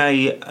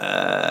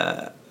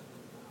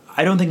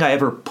don't think I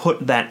ever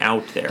put that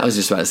out there. I was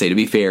just about to say, to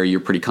be fair,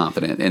 you're pretty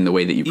confident in the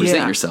way that you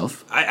present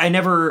yourself. I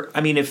never,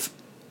 if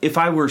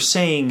I were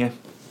saying,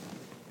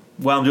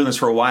 well, I'm doing this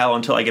for a while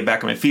until I get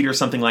back on my feet or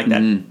something like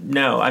that,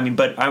 no.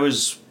 But I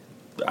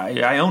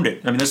owned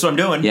it. This is what I'm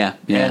doing. Yeah.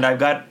 And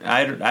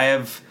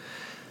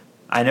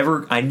I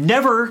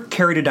never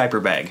carried a diaper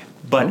bag,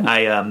 but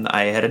I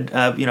had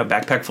a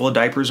backpack full of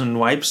diapers and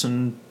wipes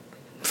and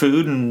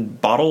food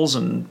and bottles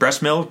and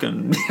breast milk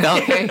and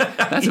okay,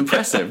 that's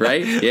impressive,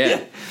 right?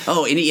 Yeah.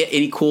 Oh,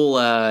 any cool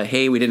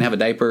hey, we didn't have a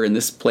diaper in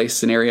this place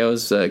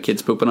scenarios?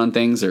 Kids pooping on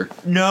things or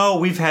no?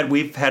 We've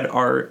had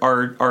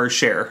our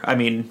share. I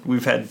mean,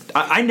 we've had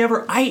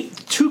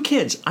two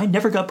kids. I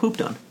never got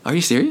pooped on. Are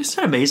you serious?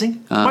 Isn't that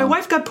amazing? My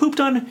wife got pooped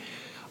on.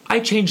 I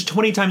changed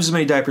 20 times as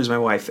many diapers as my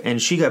wife,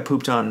 and she got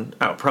pooped on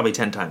probably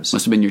 10 times.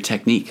 Must have been your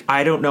technique.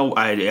 I don't know.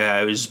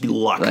 It was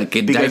luck. Like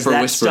a because diaper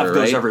that whisperer, stuff goes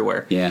right?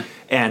 everywhere. Yeah.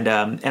 And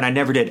I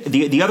never did.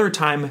 The other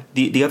time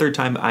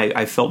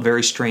I felt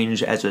very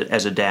strange as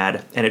a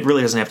dad, and it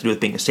really doesn't have to do with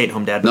being a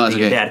stay-at-home dad, but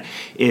being a dad,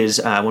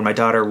 is when my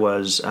daughter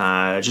was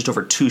just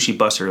over 2, she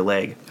busted her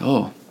leg.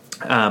 Oh.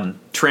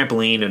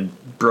 Trampoline and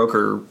broke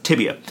her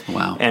tibia.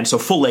 Wow. And so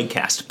full leg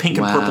cast, pink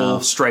and purple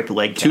striped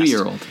leg cast.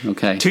 2-year-old.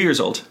 Okay. 2 years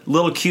old.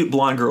 Little cute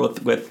blonde girl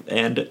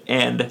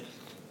and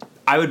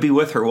I would be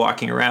with her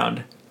walking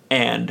around,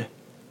 and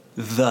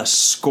the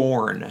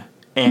scorn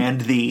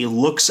and the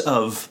looks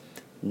of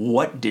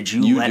what did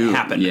you let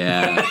happen?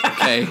 Yeah.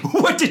 Okay.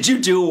 What did you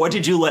do? What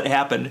did you let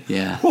happen?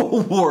 Yeah.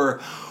 We're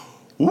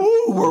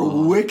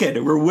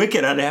wicked. We're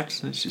wicked on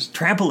that. It's just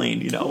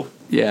trampoline, you know.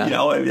 Yeah. You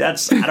know,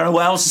 that's, I don't know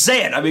what else to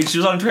say it. I mean, she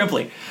was on a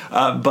trampoline.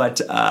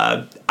 But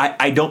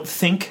I don't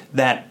think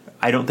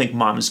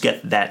moms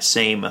get that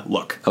same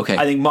look. Okay.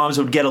 I think moms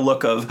would get a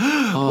look of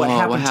what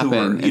happened to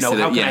her. You know,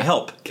 how can I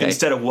help? Okay.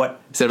 Instead of what.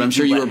 I'm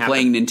sure you were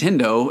playing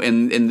Nintendo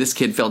and this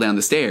kid fell down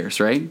the stairs,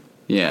 right?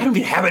 Yeah. I don't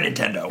even have a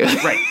Nintendo.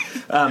 Right.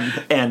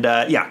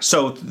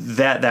 So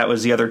that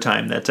was the other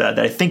time that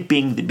I think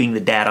being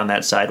the dad on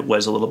that side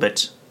was a little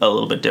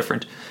bit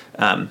different.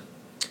 I'm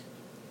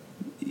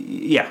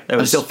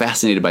still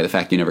fascinated by the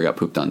fact you never got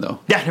pooped on, though.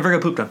 Yeah, never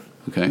got pooped on.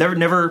 Okay.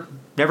 Never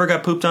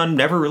got pooped on.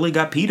 Never really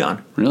got peed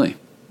on. Really?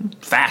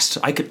 Fast.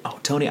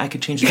 Tony, I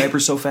could change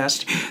diapers so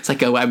fast. It's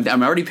like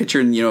I'm already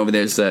picturing. You know,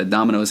 there's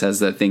Domino's has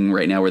the thing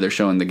right now where they're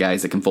showing the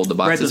guys that can fold the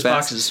boxes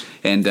fast. Boxes.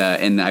 And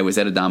I was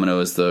at a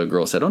Domino's. The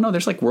girl said, "Oh no,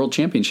 there's like world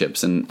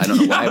championships," and I don't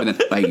know why. But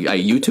then I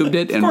YouTubed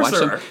it and watched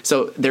them.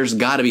 So there's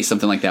got to be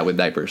something like that with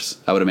diapers.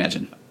 I would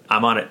imagine.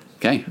 I'm on it.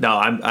 Okay. No,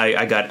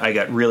 I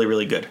got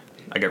really good.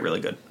 I got really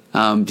good.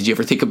 Did you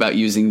ever think about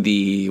using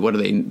the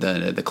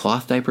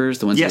cloth diapers?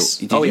 The ones? Yes.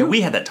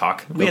 We had that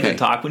talk. We had that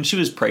talk when she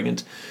was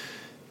pregnant.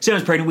 So I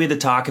was pregnant. We had the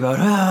talk about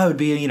it would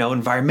be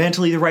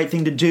environmentally the right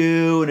thing to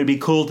do, and it'd be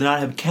cool to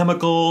not have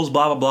chemicals,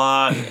 blah blah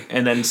blah.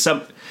 And then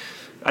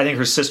I think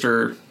her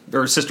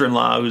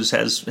sister-in-law, who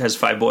has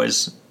 5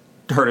 boys,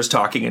 heard us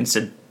talking and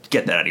said,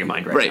 "Get that out of your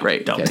mind right now.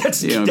 Right. Don't. Okay.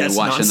 That's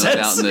nonsense.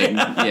 Those out in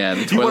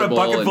the toilet you want a bowl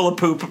bucket full of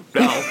poop?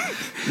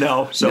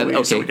 No. So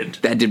we didn't.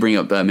 That did bring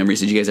up memories.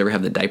 Did you guys ever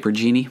have the diaper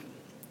genie?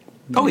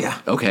 Oh, yeah.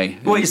 Okay.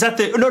 Wait, is that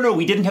the... No,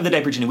 we didn't have the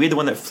diaper genie. We had the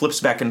one that flips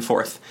back and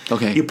forth.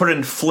 Okay. You put it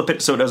and flip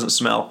it so it doesn't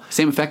smell.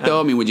 Same effect, though?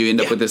 I mean, would you end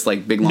up with this,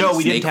 like, big,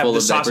 long snake full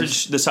of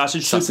diapers? The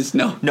sausage soup?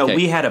 No? No, okay.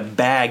 we had a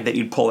bag that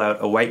you'd pull out,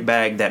 a white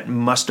bag that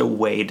must have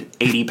weighed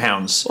 80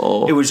 pounds.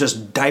 Oh. It was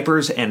just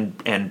diapers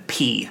and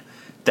pee.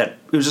 It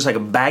was just like a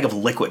bag of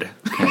liquid.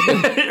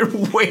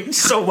 It weighed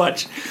so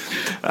much.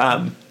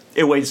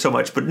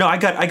 But no, I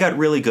got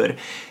really good.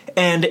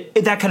 And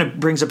that kind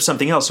of brings up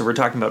something else. So we're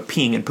talking about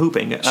peeing and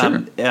pooping.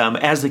 Sure.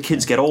 As the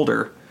kids get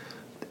older,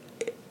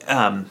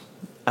 I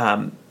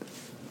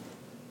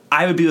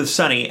would be with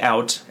Sonny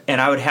out, and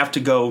I would have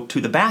to go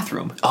to the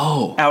bathroom.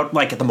 Oh. Out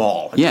like at the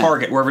mall, at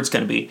Target, wherever it's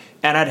going to be.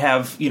 And I'd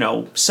have,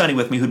 Sonny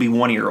with me who'd be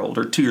 1 year old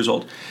or 2 years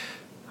old.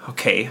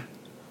 Okay.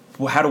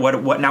 Well,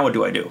 what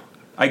do I do?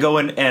 I go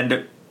in,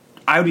 and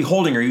I would be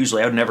holding her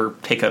usually. I would never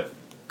take a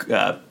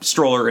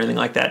stroller or anything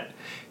like that.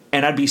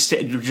 And I'd be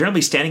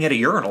generally standing at a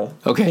urinal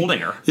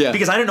holding her. Yeah.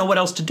 Because I don't know what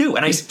else to do.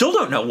 And I still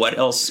don't know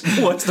what's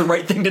the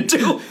right thing to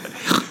do.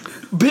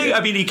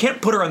 You can't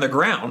put her on the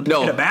ground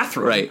in a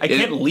bathroom. Right. I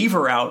can't leave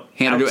her out.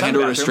 Hand her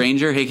to a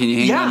stranger. Hey, can you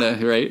hang on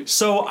to, right?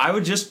 So I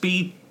would just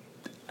be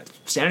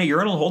standing at a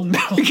urinal holding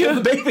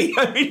the baby.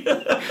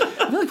 I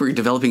feel like we're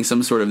developing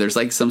some sort of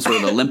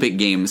Olympic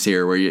games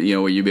here where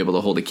where you'd be able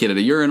to hold a kid at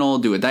a urinal,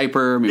 do a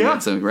diaper. Maybe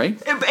that's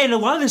right? And a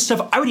lot of this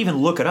stuff, I would even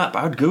look it up.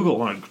 I would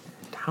Google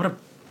how to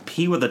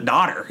pee with a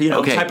daughter,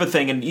 type of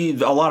thing, and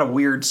a lot of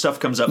weird stuff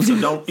comes up. So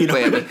don't,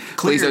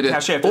 clear your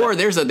cache after Or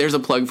that. there's a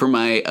plug for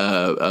my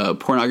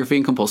pornography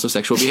and compulsive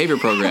sexual behavior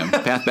program,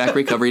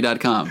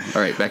 pathbackrecovery.com.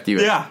 All right, back to you.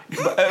 Yeah,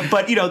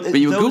 but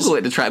you Google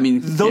it to try. I mean,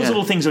 those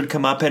little things would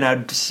come up, and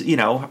I'd, you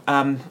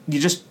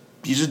just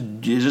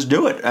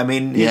do it. I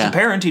mean, as a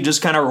parent, you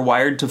just kind of are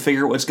wired to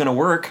figure what's going to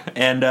work,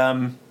 and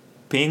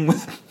peeing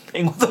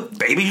with a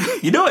baby,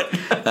 you do it.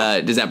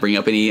 Does that bring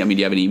up any? I mean,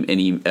 do you have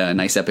any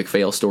nice epic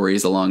fail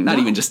stories along? Not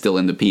even just still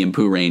in the pee and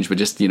poo range, but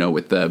just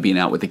with being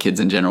out with the kids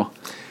in general.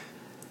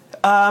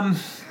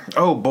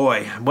 Oh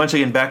boy! Once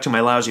again, back to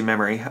my lousy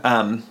memory.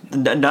 None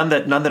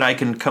that I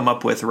can come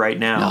up with right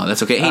now. No,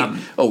 that's okay. Hey,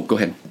 go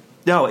ahead.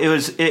 No, it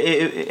was.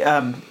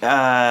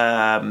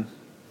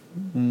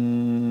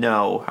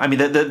 No, I mean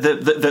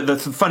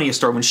the funniest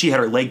story when she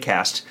had her leg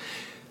cast.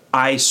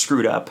 I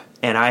screwed up,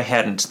 and I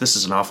hadn't. This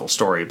is an awful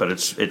story, but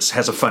it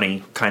has a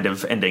funny kind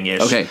of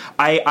ending-ish. Okay.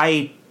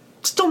 I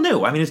still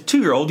new. I mean, as a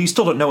 2-year-old, you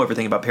still don't know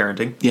everything about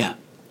parenting. Yeah.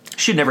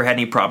 She'd never had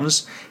any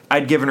problems.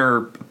 I'd given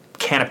her a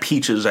can of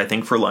peaches, I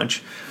think, for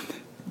lunch.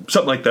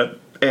 Something like that.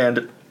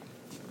 And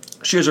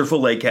she has her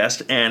full leg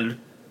cast and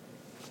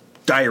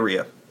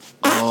diarrhea.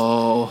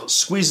 Oh.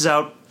 Squeezes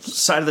out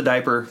side of the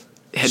diaper.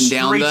 Heading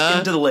down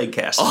into the leg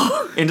cast.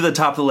 Oh. Into the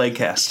top of the leg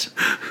cast.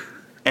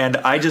 And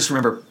I just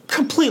remember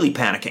completely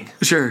panicking.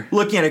 Sure.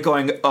 Looking at it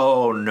going,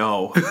 oh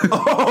no.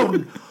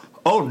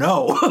 Oh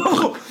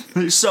no.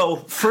 So,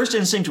 first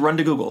instinct, run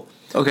to Google.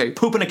 Okay.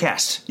 Poop in a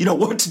cast. You know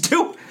what to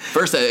do?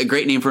 First, a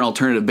great name for an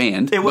alternative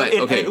band.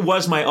 It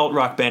was my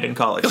alt-rock band in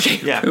college. Okay.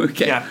 Yeah.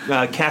 Okay.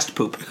 Yeah. Cast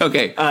poop.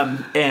 Okay.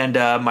 And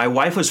my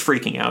wife was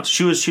freaking out.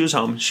 She was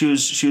home. She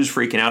was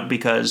freaking out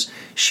because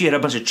she had a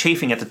bunch of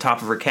chafing at the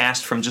top of her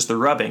cast from just the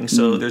rubbing.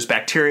 So there's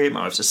bacteria.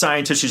 My wife's a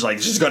scientist. She's like,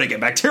 she's going to get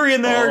bacteria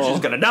in there.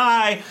 She's going to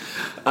die.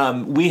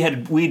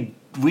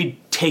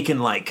 We'd taken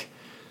like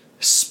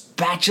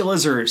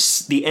spatulas or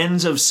the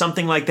ends of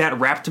something like that,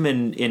 wrapped them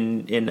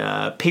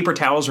in paper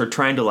towels, or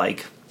trying to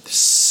like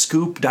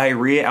scoop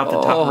diarrhea out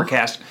the top of her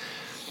cast.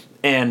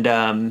 And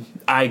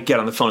I get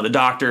on the phone with the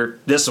doctor.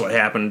 This is what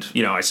happened.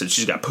 You know, I said,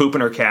 she's got poop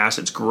in her cast.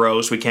 It's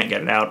gross. We can't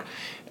get it out.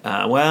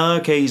 Well,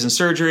 okay, he's in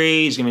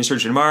surgery. He's going to be in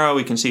surgery tomorrow.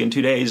 We can see in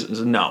 2 days. I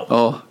said, no.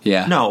 Oh,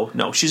 yeah.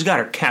 No. She's got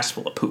her cast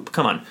full of poop.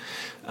 Come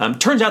on.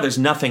 Turns out there's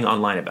nothing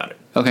online about it.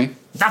 Okay.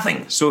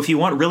 Nothing. So if you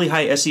want really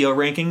high SEO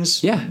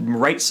rankings,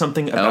 write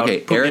something about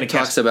poop Eric in a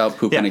cast. talks about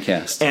poop in a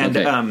cast. And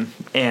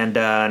and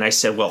I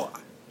said, well,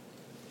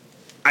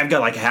 I've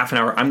got like a half an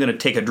hour. I'm going to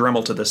take a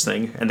Dremel to this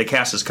thing, and the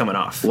cast is coming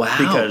off. Wow.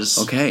 Because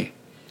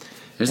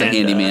there's a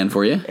handyman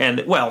for you.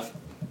 And well,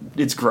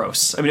 it's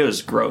gross. I mean, it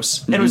was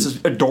gross, and it was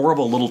this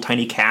adorable little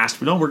tiny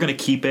cast. No, we're going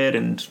to keep it,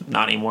 and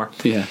not anymore.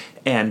 Yeah.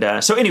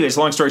 And so, anyways,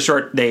 long story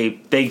short,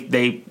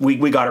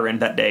 we got her in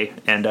that day,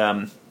 and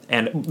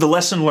the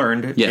lesson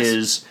learned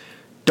is,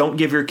 don't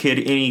give your kid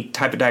any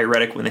type of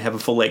diuretic when they have a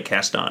full leg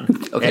cast on.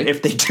 Okay. And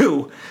if they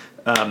do,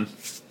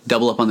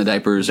 double up on the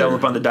diapers.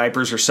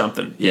 Or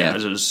something. Yeah.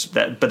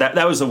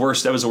 That was the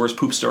worst. That was the worst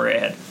poop story I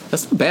had.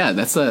 That's not bad.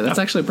 That's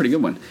actually a pretty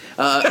good one.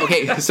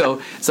 Okay.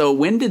 So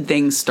when did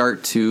things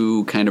start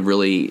to kind of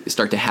really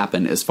start to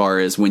happen as far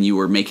as when you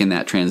were making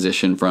that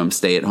transition from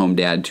stay-at-home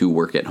dad to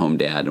work-at-home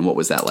dad, and what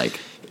was that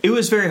like? It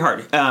was very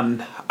hard.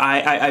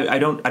 I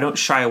don't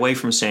shy away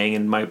from saying,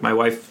 and my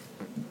wife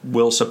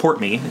will support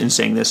me in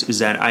saying this, is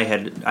that I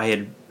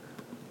had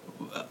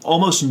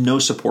almost no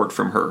support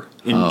from her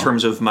in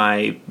terms of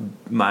my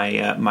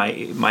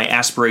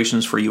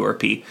aspirations for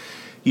URP.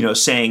 You know,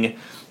 saying,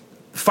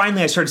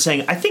 finally I started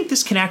saying, I think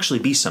this can actually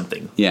be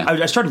something. Yeah.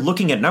 I started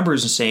looking at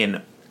numbers and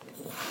saying,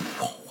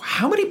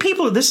 how many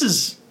people, this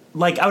is,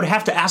 like, I would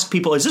have to ask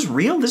people, is this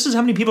real? This is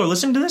how many people are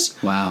listening to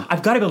this? Wow.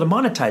 I've got to be able to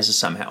monetize this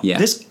somehow. Yeah.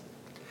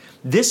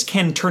 This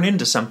can turn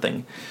into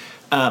something.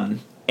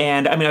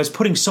 And I mean, I was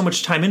putting so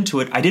much time into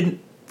it, I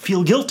didn't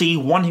feel guilty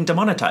wanting to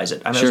monetize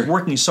it. I mean, I was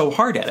working so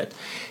hard at it.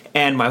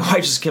 And my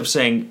wife just kept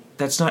saying,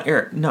 that's not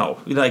Eric. No.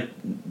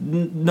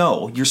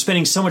 No, you're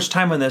spending so much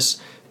time on this,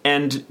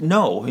 and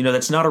no,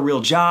 that's not a real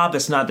job.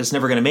 That's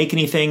never going to make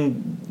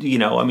anything.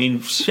 I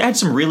mean, she had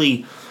some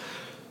really,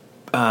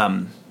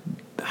 I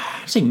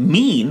say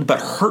mean, but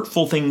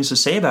hurtful things to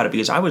say about it,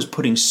 because I was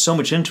putting so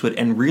much into it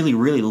and really,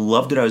 really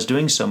loved what I was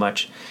doing so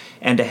much.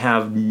 And to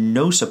have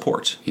no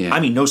support. Yeah. I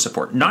mean, no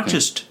support. Not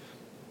just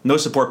no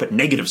support, but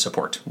negative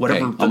support.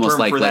 Whatever the almost term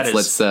like for that is.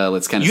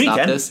 Let's kind of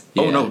stop this.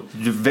 Yeah. Oh, no,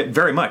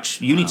 very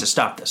much. You need to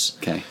stop this.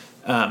 Okay.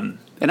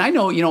 And I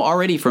know,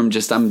 already from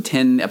just, I'm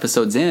 10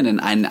 episodes in,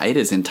 and it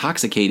is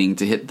intoxicating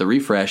to hit the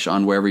refresh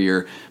on wherever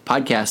your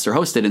podcasts are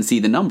hosted and see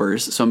the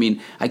numbers. So, I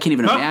mean, I can't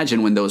even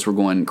imagine when those were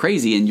going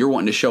crazy, and you're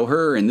wanting to show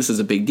her, and this is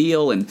a big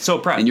deal, and so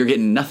proud, and you're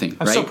getting nothing.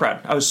 I'm so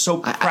proud. I was so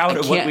proud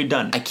of what we'd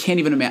done. I can't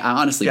even imagine,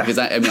 honestly, because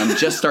I'm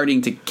just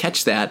starting to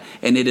catch that,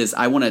 and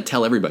I want to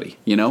tell everybody,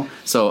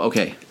 So,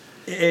 okay.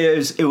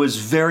 It was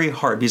very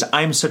hard because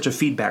I'm such a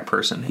feedback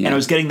person, and I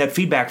was getting that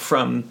feedback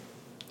from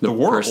the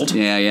world.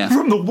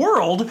 From the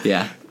world.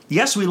 Yeah.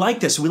 Yes, we like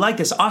this. We like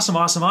this. Awesome,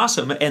 awesome,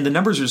 awesome. And the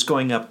numbers are just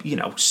going up,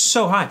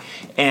 so high.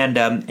 And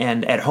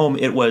at home,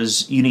 it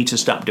was, you need to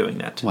stop doing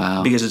that.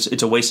 Wow. Because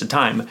it's a waste of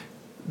time.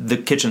 The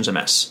kitchen's a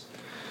mess.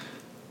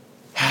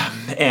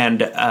 And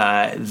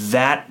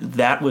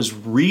that was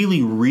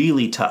really,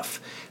 really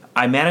tough.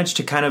 I managed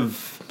to kind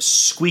of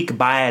squeak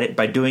by at it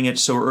by doing it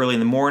so early in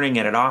the morning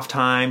and at off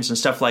times and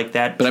stuff like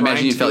that. But I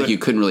imagine you felt like you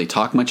couldn't really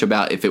talk much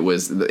about if it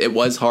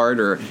was hard,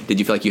 or did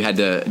you feel like you had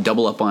to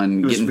double up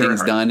on getting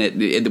things done where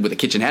the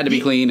kitchen had to be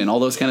clean and all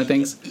those kind of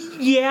things?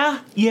 Yeah.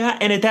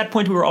 And at that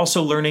point, we were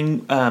also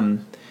learning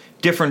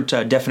different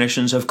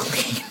definitions of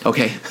clean.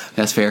 Okay,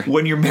 that's fair.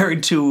 When you're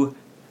married to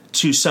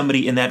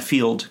somebody in that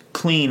field,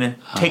 clean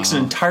takes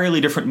an entirely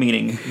different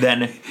meaning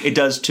than it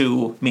does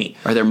to me.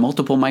 Are there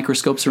multiple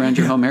microscopes around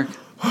your home, Eric?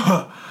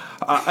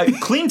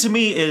 Clean to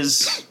me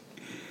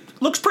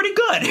looks pretty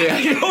good.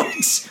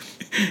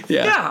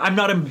 Yeah. I'm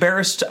not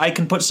embarrassed. I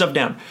can put stuff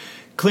down.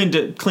 Clean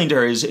to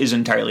her is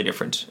entirely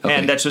different,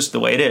 and that's just the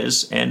way it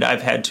is. And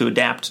I've had to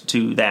adapt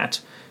to that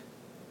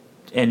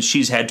and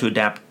she's had to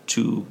adapt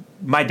to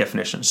my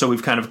definition. So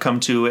we've kind of come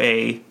to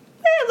it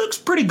looks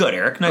pretty good,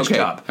 Eric. Nice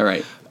job. All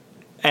right.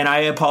 And I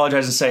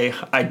apologize and say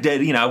I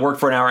did. I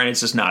worked for an hour and it's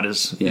just not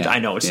as. I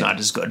know it's not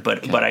as good,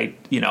 but I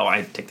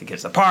I take the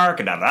kids to the park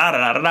and da da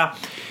da da da.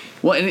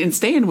 Well, and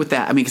staying with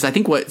that, I mean, because I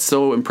think what's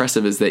so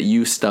impressive is that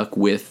you stuck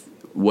with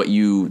what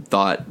you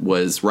thought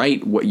was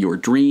right, what your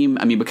dream.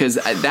 I mean, because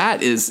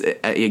that is,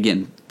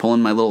 again,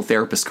 pulling my little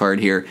therapist card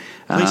here.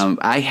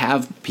 I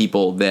have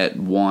people that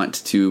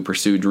want to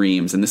pursue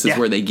dreams, and this is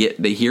where they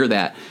hear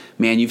that,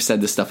 man, you've said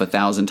this stuff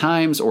 1,000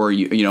 times, or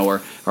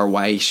or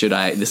why should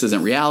I? This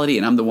isn't reality,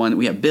 and I'm the one.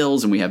 We have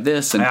bills, and we have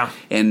this,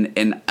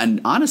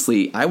 and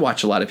honestly, I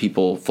watch a lot of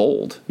people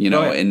fold,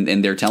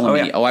 and they're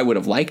telling me, I would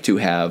have liked to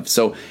have.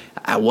 So,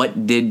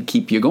 what did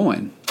keep you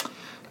going?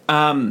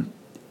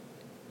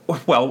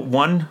 Well,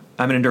 one,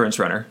 I'm an endurance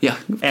runner. Yeah,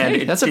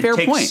 and that's a fair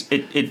point.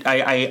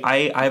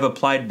 I've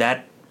applied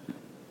that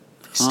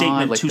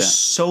statement to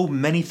so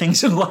many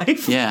things in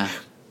life. Yeah.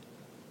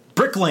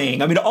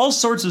 Bricklaying. I mean, all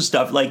sorts of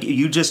stuff. Like,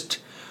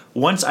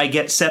 once I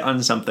get set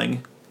on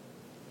something,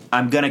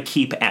 I'm going to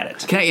keep at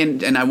it. Okay,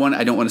 and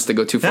I don't want us to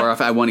go too far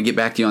off. I want to get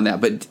back to you on that.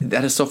 But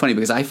that is so funny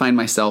because I find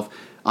myself,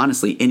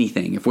 honestly,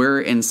 anything. If we're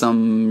in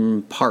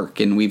some park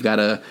and we've got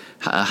to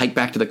hike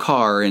back to the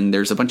car and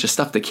there's a bunch of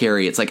stuff to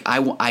carry, it's like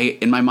I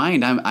in my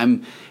mind,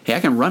 hey, I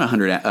can run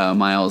 100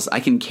 miles. I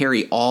can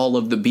carry all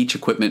of the beach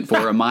equipment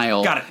for a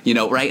mile. Got it.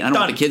 Right? I don't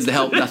want the kids to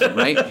help, nothing,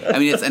 right? I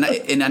mean,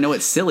 and I know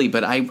it's silly,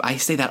 but I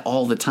say that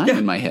all the time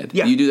in my head.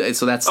 Yeah. You do that,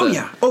 so that's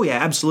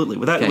absolutely,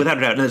 without a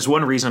doubt. And there's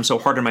one reason I'm so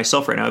hard on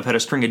myself right now. I've had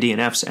a string of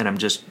DNFs, and I'm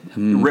just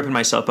ripping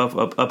myself up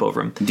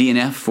over them.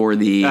 DNF for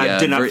the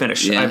did not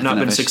finish. I've not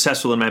been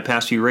successful in my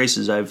past few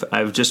races.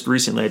 I've just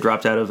recently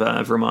dropped out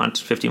of Vermont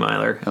 50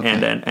 miler,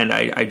 and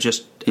I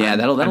just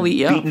that'll eat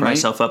you up, right? Beating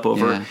myself up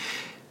over. Yeah.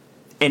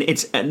 And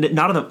it's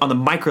not on the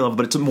micro level,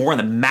 but it's more on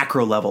the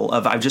macro level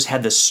of I've just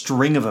had this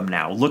string of them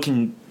now.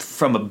 Looking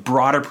from a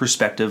broader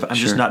perspective, I'm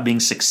just not being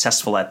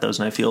successful at those,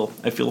 and I feel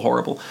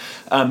horrible.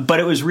 But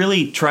it was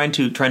really trying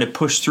to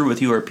push through with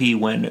URP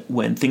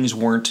when things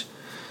weren't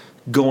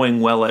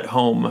going well at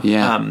home.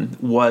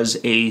 Was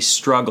a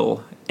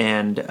struggle,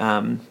 and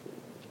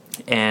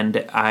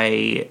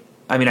I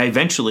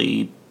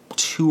eventually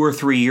 2 or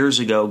 3 years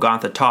ago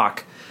got the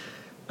talk.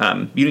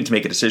 You need to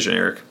make a decision,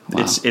 Eric.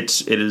 Wow.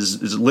 It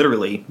is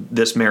literally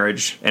this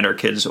marriage and our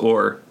kids,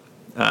 or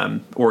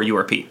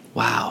URP.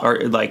 Wow. Or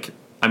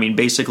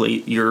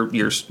basically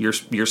your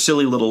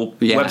silly little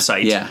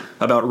website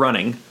about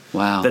running.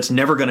 Wow. That's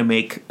never going to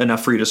make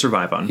enough for you to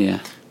survive on. Yeah.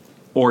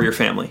 Or your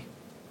family.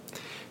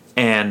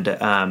 And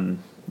it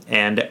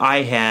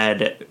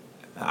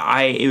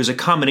was a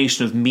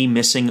combination of me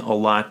missing a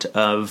lot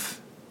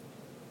of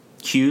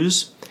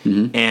cues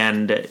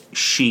and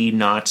she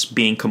not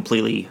being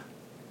completely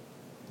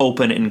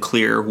open and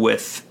clear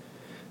with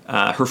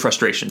her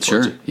frustration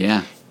towards it.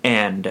 Yeah.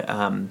 And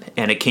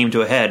it came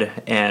to a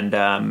head, and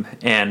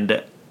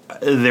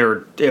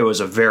it was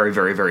a very,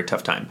 very, very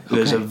tough time. It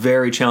was a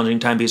very challenging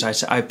time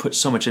because I put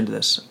so much into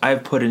this.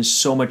 I've put in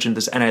so much into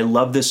this, and I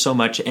love this so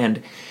much,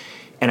 and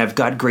I've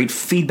got great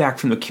feedback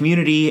from the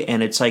community,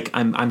 and it's like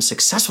I'm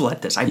successful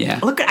at this.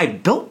 I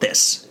built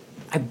this.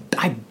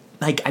 I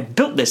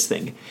built this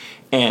thing,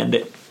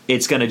 and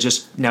it's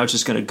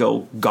just gonna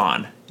go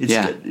gone.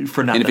 It's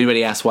for nothing. And if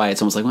anybody asks why,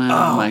 it's almost like,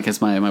 well, I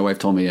guess my wife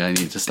told me I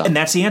need to stop. And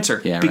that's the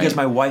answer. Yeah, because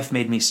my wife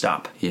made me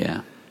stop.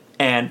 Yeah.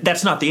 And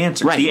that's not the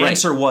answer. The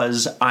answer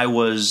was I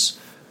was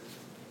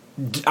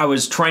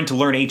trying to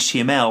learn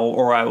HTML,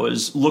 or I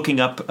was looking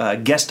up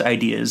guest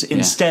ideas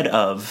instead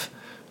of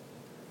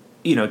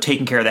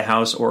taking care of the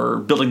house, or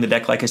building the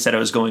deck like I said I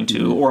was going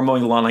to, or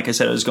mowing the lawn like I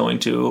said I was going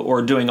to,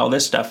 or doing all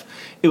this stuff.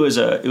 It was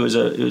a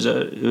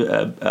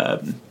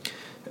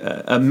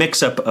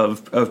mix-up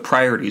of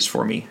priorities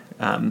for me.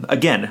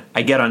 Again,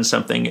 I get on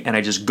something and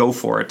I just go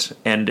for it,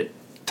 and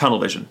tunnel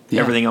vision. Yeah.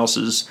 Everything else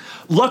is.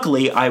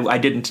 Luckily, I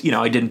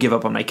didn't give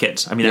up on my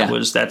kids. I mean,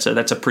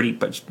 that's a pretty.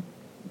 But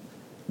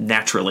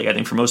naturally, I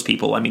think for most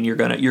people, I mean, you're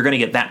gonna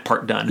get that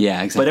part done.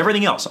 Yeah, exactly. But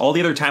everything else, all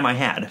the other time I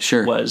had,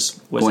 was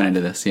going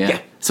into this.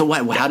 Yeah. So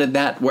how did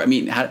that work? I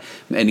mean,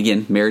 and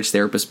again, marriage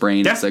therapist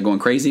brain is going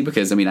crazy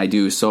because I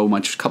do so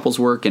much couples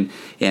work, and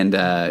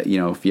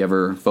if you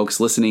ever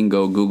folks listening,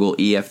 go Google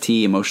EFT,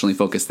 emotionally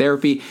focused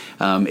therapy.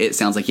 It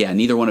sounds like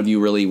neither one of you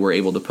really were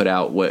able to put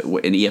out what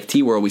in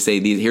EFT world we say,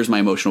 here's my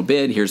emotional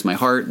bid, here's my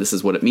heart, this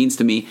is what it means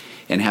to me,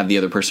 and have the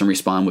other person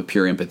respond with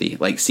pure empathy.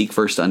 Like, seek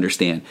first to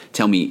understand.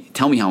 Tell me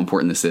how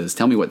important this is.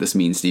 Tell me what this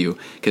means to you,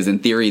 because in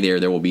theory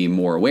there will be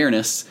more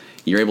awareness.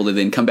 You're able to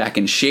then come back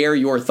and share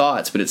your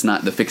thoughts, but it's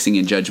not the fixing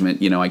and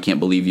judgment, I can't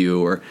believe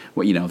you, or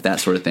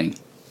that sort of thing.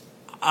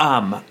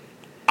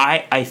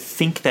 I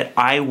think that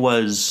I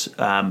was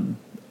I'm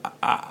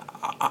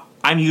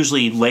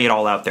usually lay it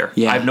all out there.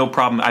 Yeah. I have no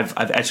problem. I've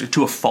actually,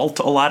 to a fault,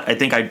 a lot. I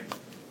think I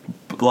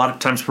a lot of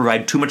times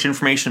provide too much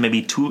information,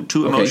 maybe too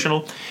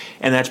emotional,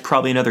 and that's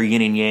probably another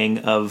yin and yang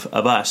of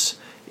us.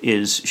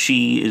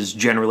 She is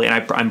generally,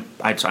 and I'm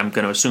going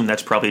to assume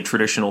that's probably a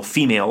traditional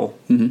female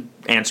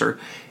answer.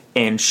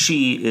 and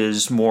she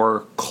is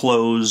more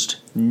closed,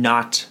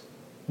 not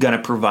going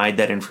to provide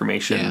that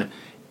information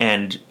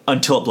and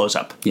until it blows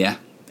up. Yeah.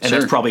 And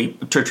that's probably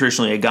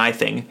traditionally a guy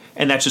thing,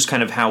 and that's just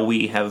kind of how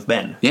we have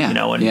been,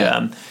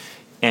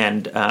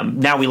 and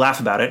now we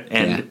laugh about it,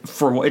 and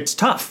it's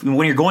tough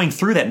when you're going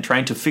through that and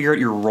trying to figure out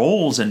your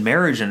roles in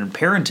marriage and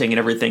parenting and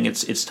everything.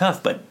 It's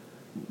tough, but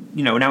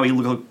now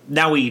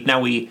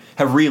we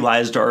have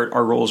realized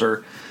our roles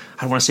are,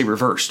 I don't want to say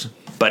reversed,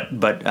 but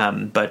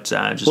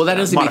just well, that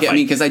doesn't modified.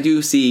 make it, because I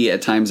do see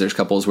at times there's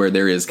couples where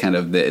there is kind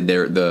of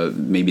the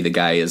maybe the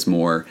guy is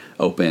more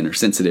open or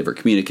sensitive or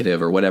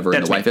communicative or whatever,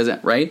 and the wife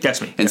isn't, right?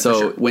 That's me. And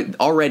so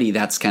already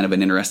that's kind of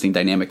an interesting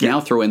dynamic. Now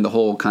throw in the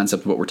whole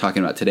concept of what we're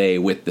talking about today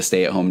with the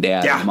stay-at-home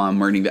dad and the mom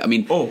learning that. I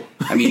mean,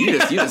 you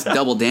just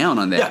double down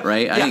on that,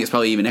 right? I think it's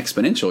probably even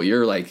exponential.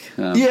 You're like,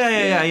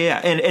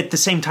 and at the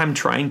same time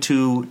trying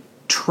to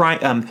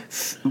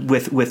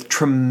with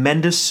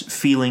tremendous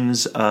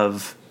feelings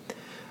of.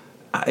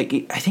 I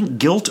think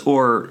guilt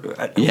or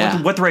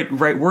what the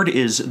right word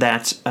is,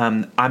 that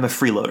I'm a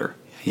freeloader.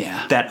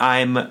 Yeah.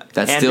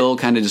 That's still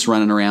kind of just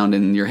running around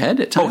in your head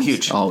at times? Oh,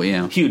 huge. Oh,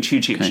 yeah. Huge.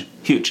 Okay.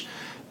 Huge.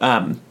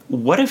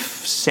 What if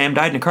Sam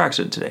died in a car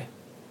accident today?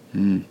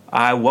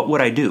 What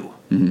would I do?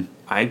 Mm-hmm.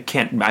 I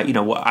can't, what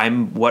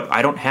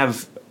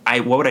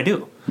would I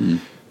do?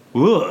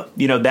 Ugh,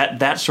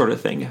 that sort of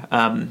thing.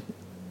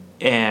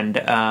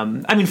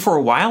 For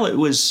a while it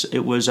was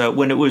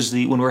when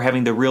we were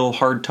having the real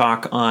hard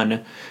talk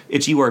on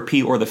it's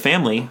URP or the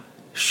family,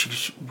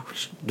 she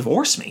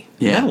divorced me.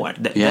 Yeah. Then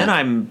what?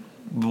 Then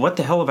what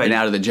the hell have I been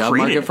out of the job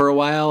market for a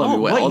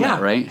while?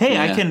 That, right? Hey,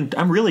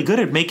 I'm really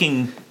good at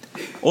making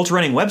ultra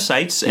running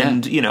websites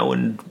and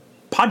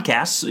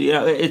podcasts.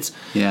 It's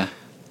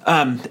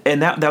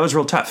and that was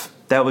real tough.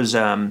 That was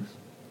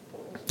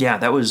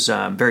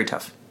very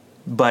tough.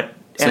 But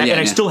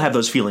I still have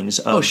those feelings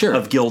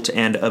of guilt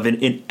and of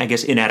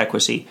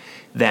inadequacy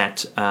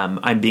that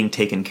I'm being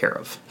taken care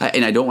of.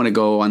 And I don't want to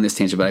go on this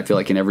tangent, but I feel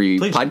like in every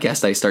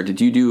podcast I start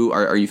to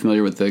are you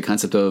familiar with the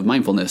concept of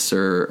mindfulness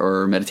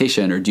or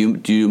meditation, or do you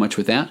do much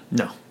with that?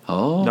 No.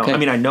 Oh, okay. No. I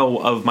mean, I know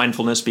of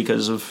mindfulness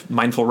because of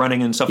mindful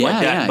running and stuff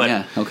like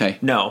that. Okay.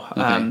 No.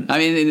 Okay.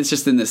 It's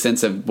just in the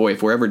sense of, boy,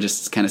 if we're ever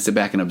just kind of sit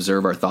back and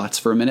observe our thoughts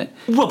for a minute.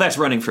 Well, that's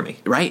running for me.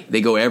 Right.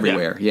 They go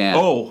everywhere. Yeah.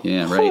 Oh.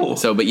 Yeah, right. Oh.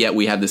 So, but yet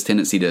we have this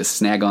tendency to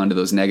snag onto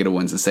those negative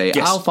ones and say,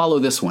 I'll follow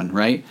this one,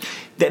 right?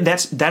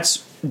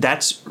 That's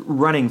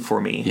running for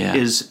me.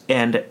 Yeah.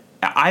 And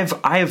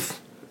I've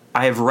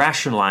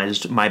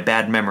rationalized my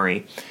bad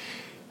memory.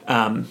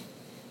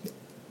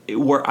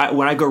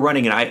 When I go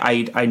running and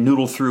I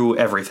noodle through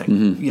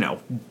everything,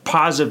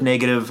 positive,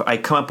 negative, I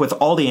come up with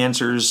all the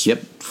answers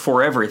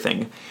for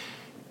everything,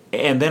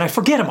 and then I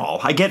forget them all.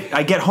 I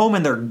get home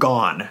and they're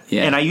gone.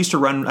 Yeah. And I used to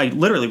run. I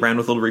literally ran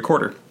with a little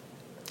recorder,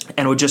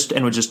 and would just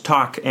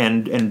talk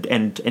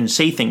and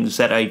say things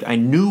that I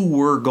knew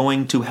were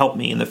going to help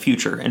me in the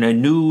future, and I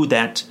knew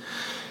that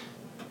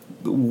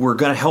were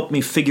going to help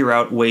me figure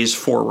out ways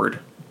forward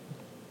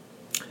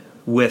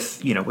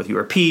with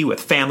URP, with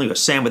family, with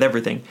Sam, with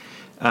everything.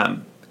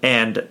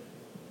 And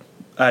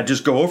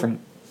just go over them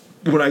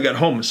when I got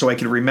home, so I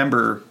could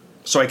remember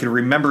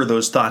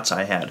those thoughts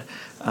I had.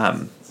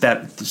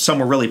 That some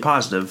were really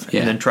positive,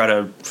 and then try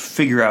to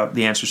figure out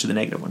the answers to the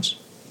negative ones.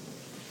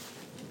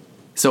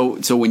 So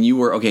when you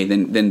were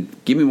then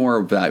give me more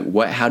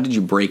about how did you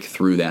break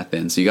through that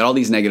then? So you got all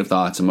these negative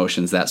thoughts,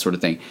 emotions, that sort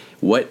of thing.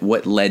 What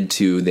led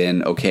to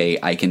then? Okay,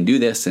 I can do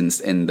this,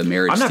 and the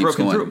marriage. I'm not keeps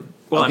broken going. through.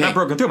 Well, I'm not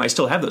broken through them. I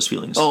still have those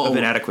feelings of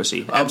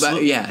inadequacy.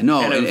 Absolutely.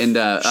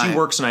 She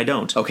works and I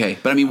don't. Okay,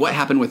 but what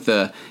happened with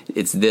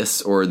it's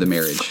this or the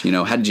marriage?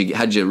 How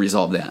did you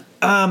resolve that?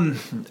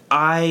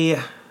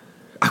 I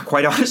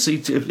quite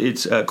honestly,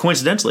 it's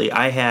coincidentally,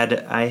 I had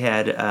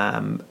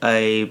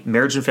a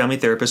marriage and family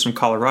therapist from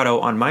Colorado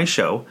on my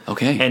show.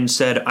 Okay, and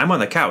said, "I'm on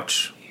the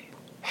couch.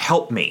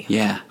 Help me."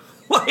 Yeah,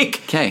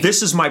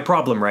 this is my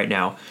problem right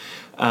now.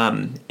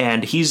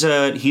 And he's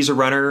a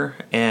runner,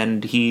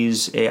 and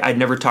I'd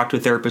never talked to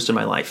a therapist in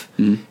my life.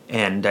 Mm-hmm.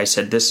 And I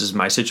said, this is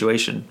my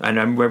situation, and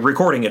I'm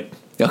recording it.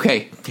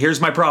 Okay. Here's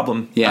my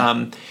problem.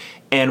 Yeah.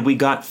 And we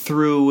got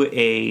through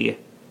a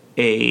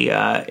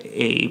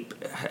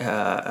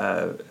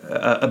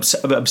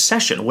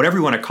obsession, whatever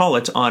you want to call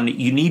it, on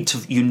you need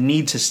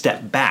to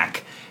step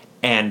back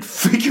and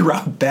figure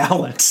out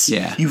balance.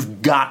 Yeah.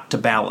 You've got to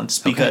balance,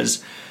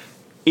 because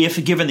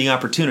if given the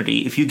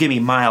opportunity, if you give me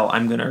a mile,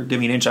 give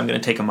me an inch, I'm going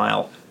to take a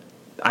mile.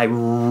 I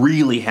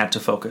really had to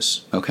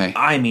focus. Okay.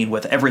 I mean,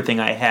 with everything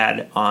I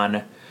had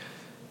on,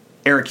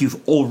 Eric,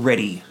 you've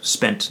already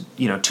spent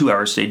 2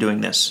 hours a day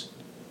doing this.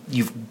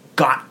 You've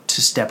got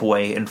to step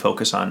away and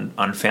focus on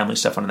family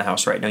stuff on the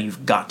house right now.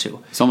 You've got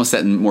to. It's almost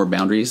setting more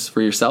boundaries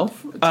for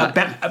yourself.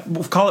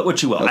 Call it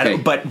what you will. Okay.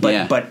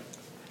 But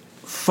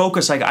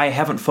focus like I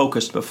haven't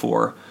focused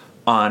before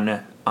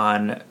on.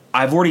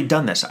 I've already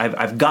done this.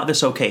 I've got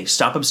this. Okay,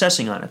 stop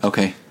obsessing on it.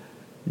 Okay.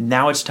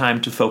 Now it's time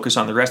to focus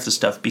on the rest of the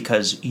stuff,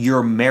 because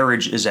your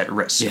marriage is at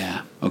risk.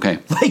 Yeah. Okay.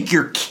 Like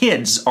your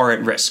kids are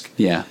at risk.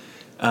 Yeah.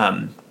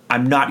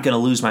 I'm not going to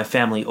lose my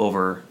family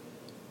over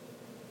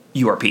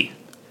URP.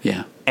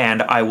 Yeah.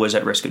 And I was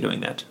at risk of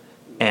doing that.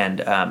 And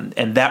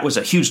that was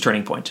a huge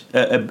turning point,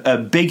 a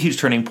big, huge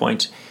turning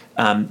point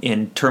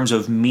in terms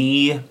of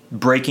me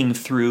breaking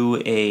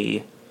through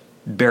a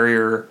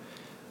barrier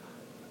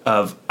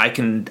of I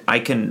can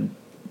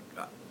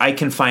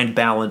find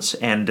balance,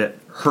 and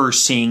her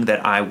seeing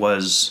that I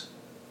was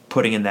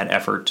putting in that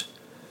effort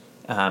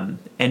and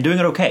doing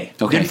it okay.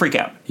 Didn't freak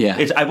out.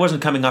 Yeah. I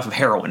wasn't coming off of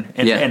heroin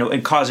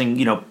and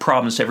causing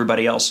problems to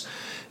everybody else.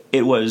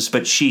 It was,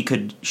 but she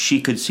could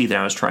see that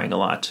I was trying a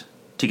lot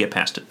to get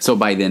past it. So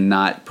by then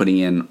not putting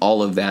in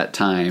all of that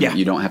time,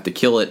 you don't have to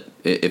kill it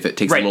if it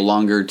takes a little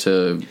longer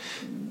to,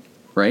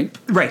 right?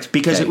 Right,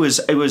 because it was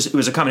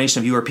a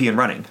combination of URP and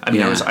running. I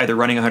mean, I was either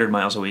running 100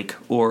 miles a week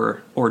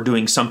or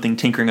doing something,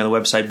 tinkering on the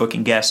website,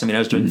 booking guests. I mean, I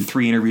was doing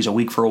 3 interviews a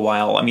week for a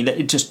while. I mean,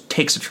 it just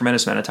takes a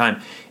tremendous amount of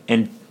time.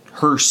 And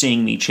her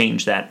seeing me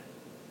change that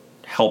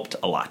helped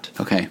a lot.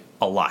 Okay.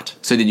 A lot.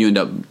 So did you end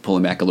up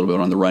pulling back a little bit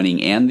on the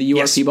running and the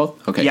URP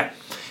both? Okay. Yeah.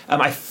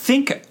 I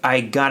think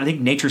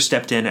nature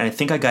stepped in, and I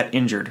think I got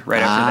injured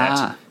right after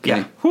that.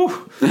 Okay. Yeah.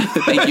 Whew.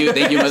 Thank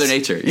you, Mother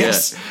Nature.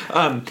 Yes.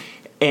 And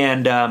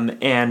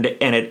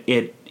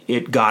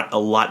it got a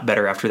lot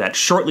better after that.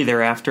 Shortly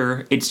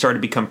thereafter, it started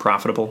to become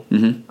profitable.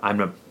 Mm-hmm.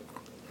 I'm a,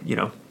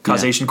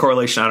 causation,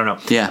 correlation, I don't know.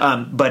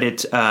 Yeah. But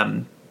it,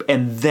 and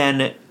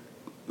then,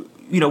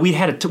 we'd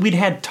had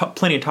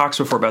plenty of talks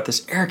before about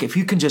this. Eric, if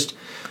you can just,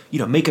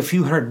 make a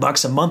few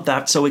 $100 a month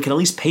out so we can at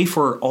least pay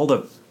for all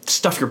the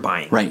stuff you're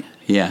buying. Right.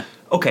 Yeah.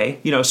 Okay.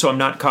 So I'm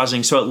not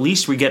causing, so at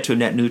least we get to a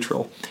net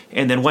neutral.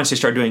 And then once I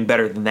start doing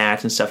better than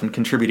that and stuff and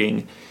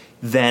contributing,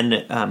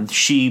 then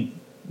she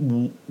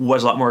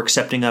was a lot more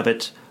accepting of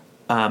it.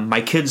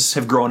 My kids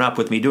have grown up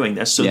with me doing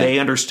this, so they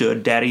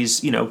understood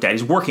Daddy's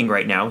working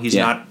right now. He's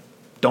not,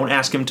 don't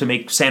ask him to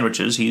make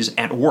sandwiches. He's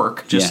at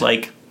work, just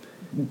like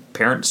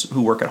parents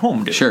who work at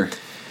home do. Sure.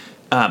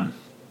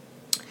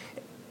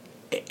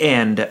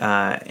 And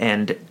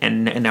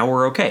now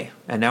we're okay.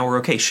 And now we're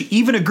okay. She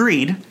even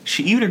agreed,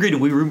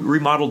 and we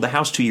remodeled the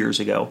house 2 years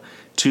ago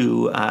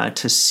to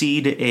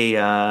seed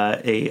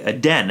a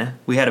den.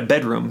 We had a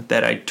bedroom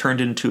that I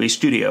turned into a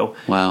studio.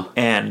 Wow.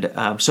 And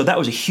so that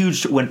was a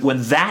huge,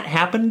 when that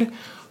happened,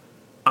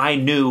 I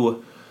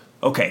knew,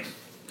 okay.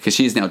 Because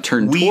she's now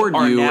turned toward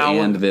you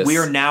and this. We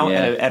are now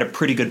at a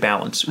pretty good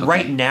balance. Okay.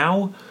 Right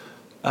now,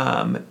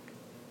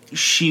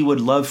 she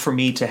would love for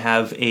me to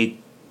have a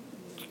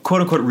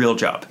quote-unquote real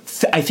job.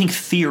 I think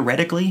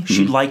theoretically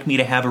she'd like me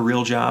to have a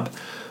real job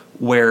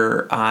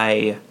where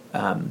I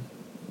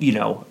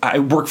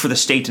work for the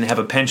state and have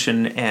a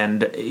pension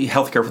and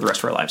health care for the rest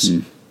of our lives.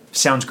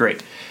 Sounds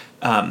great.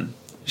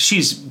 She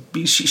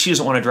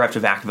doesn't want to drive to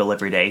Vacaville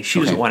every day. She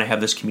doesn't want to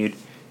have this commute.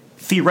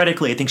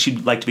 Theoretically, I think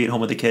she'd like to be at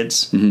home with the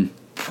kids. Mm-hmm.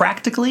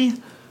 Practically,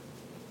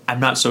 I'm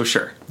not so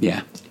sure.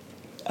 Yeah.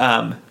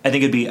 I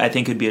think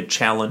it'd be a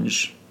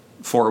challenge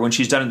for her. When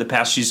she's done it in the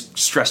past, she's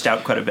stressed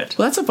out quite a bit.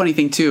 Well, that's a funny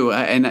thing too,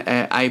 and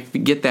I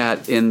get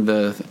that in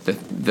the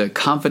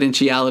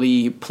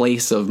confidentiality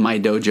place of my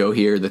dojo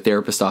here, the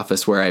therapist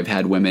office, where I've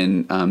had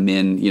women,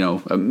 men,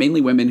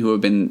 mainly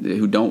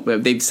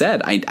women they've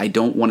said, I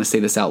don't want to say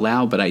this out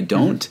loud, but I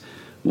don't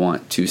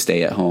want to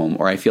stay at home,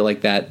 or I feel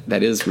like that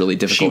is really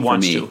difficult for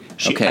me. She wants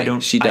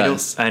to. She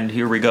does. And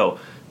here we go.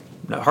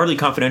 Now, hardly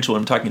confidential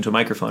when I'm talking into a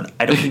microphone.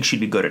 I don't think she'd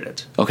be good at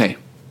it. Okay.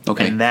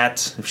 And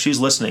that, if she's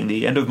listening,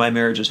 the end of my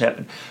marriage has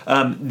happened.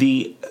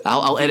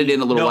 I'll edit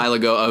in a little while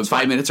ago of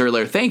 5 minutes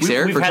earlier. Thanks,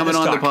 Eric, for coming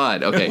on the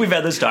pod. Okay. We've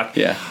had this talk.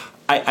 Yeah.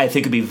 I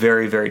think it'd be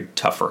very, very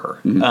tough for her.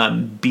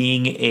 Mm-hmm.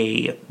 Being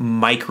a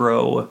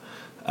micro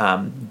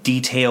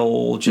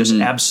detail, just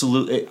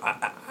absolute,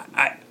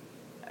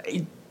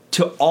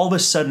 to all of a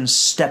sudden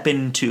step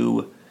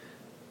into,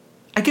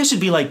 I guess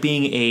it'd be like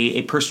being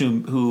a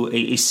person who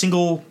a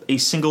single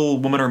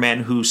woman or man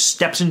who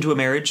steps into a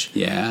marriage.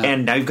 Yeah.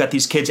 And now you've got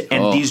these kids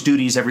and these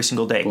duties every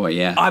single day. Be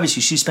yeah.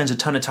 Obviously, she spends a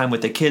ton of time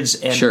with the kids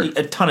and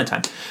a ton of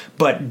time,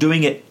 but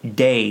doing it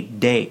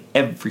day,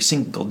 every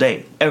single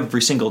day,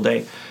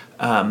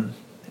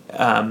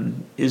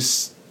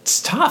 is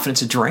tough and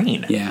it's a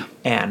drain. Yeah.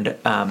 And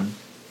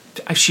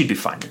she'd be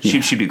fine.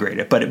 She'd be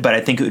great. But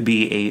I think it would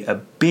be a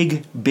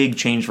big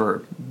change for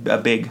her. A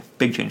big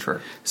change for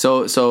her.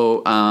 So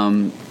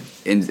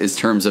in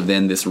terms of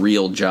then this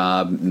real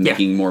job,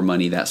 making more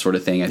money, that sort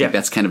of thing, I think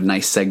that's kind of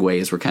nice segue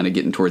as we're kind of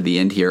getting toward the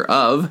end here.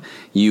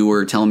 You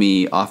were telling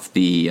me off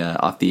the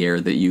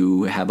air that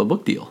you have a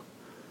book deal.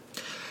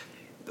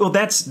 Well,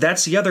 that's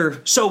the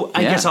other. So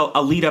I guess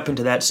I'll lead up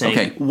into that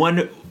saying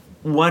one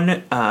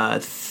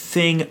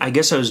thing I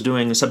guess I was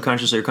doing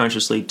subconsciously or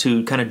consciously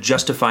to kind of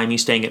justify me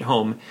staying at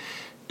home,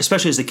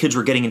 especially as the kids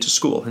were getting into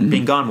school and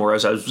being gone more,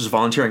 as I was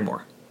volunteering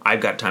more. I've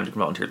got time to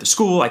volunteer at the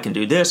school. I can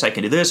do this. I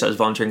can do this. I was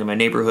volunteering in my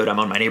neighborhood. I'm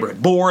on my neighborhood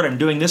board. I'm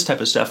doing this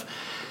type of stuff.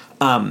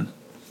 And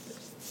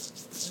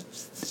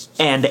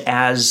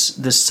as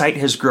the site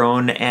has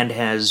grown and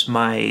as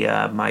my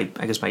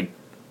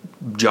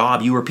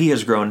job URP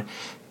has grown,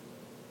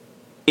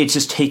 it's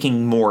just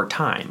taking more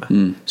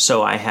time.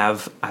 So I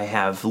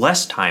have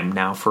less time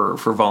now for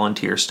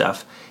volunteer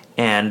stuff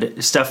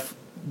and stuff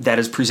that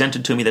is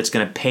presented to me that's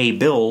going to pay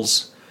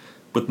bills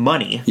with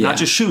money, not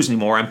just shoes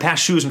anymore. I'm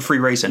past shoes and free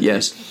race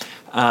entries.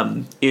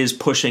 Is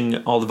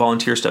pushing all the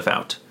volunteer stuff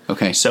out.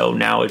 Okay. So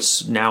now it's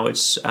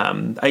so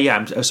I'm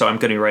going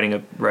to be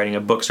writing a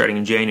book starting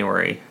in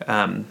January,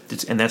 and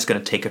that's going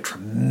to take a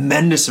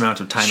tremendous amount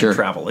of time and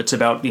travel. It's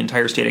about the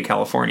entire state of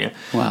California.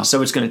 Wow.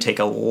 So it's going to take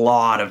a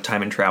lot of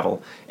time and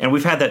travel. And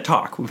we've had that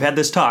talk. We've had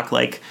this talk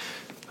like,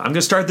 I'm going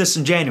to start this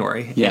in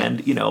January. Yeah.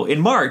 And, in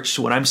March,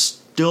 when I'm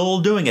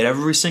still doing it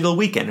every single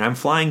weekend, and I'm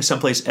flying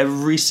someplace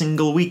every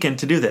single weekend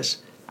to do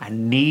this, I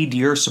need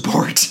your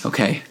support.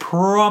 Okay.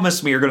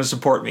 Promise me you're going to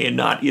support me and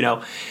not,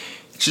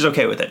 She's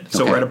okay with it.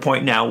 So we're at a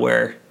point now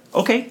where,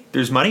 okay,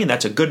 there's money and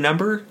that's a good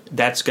number.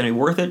 That's going to be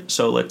worth it.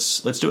 So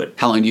let's do it.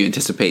 How long do you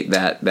anticipate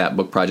that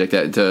book project?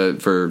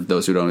 For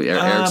those who don't know,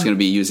 Eric's going to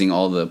be using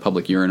all the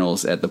public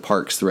urinals at the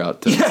parks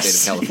throughout the state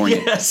of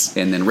California. Yes.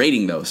 And then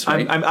rating those,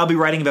 right? I'll be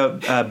writing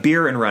about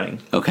beer and running.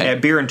 Okay.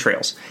 Beer and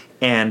trails.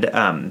 And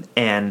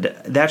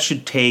that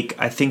should take,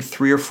 I think,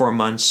 3 or 4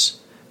 months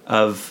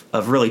of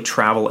really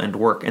travel and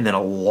work, and then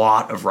a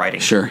lot of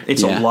writing. Sure,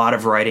 it's a lot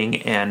of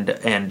writing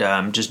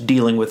and just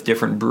dealing with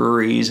different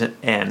breweries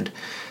and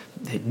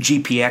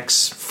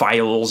GPX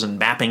files and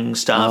mapping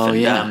stuff. Oh,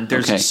 and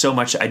there's so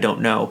much I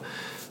don't know,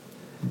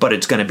 but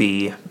it's going to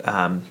be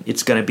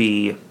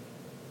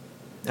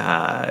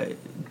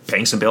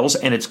paying some bills,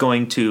 and it's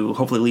going to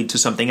hopefully lead to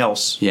something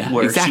else. Yeah,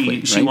 where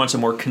exactly, she wants a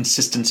more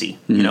consistency.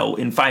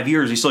 In 5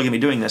 years, you're still going to be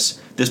doing this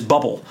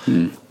bubble.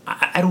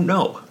 I don't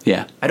know.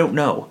 Yeah, I don't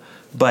know.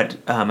 But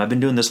I've been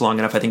doing this long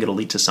enough, I think it'll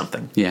lead to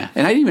something. Yeah.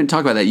 And I didn't even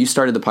talk about that. You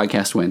started the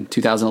podcast when?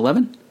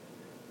 2011?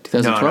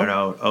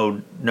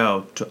 2012?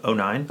 No,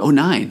 09.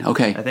 09,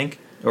 okay. I think.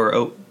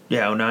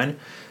 09.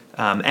 And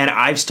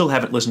I still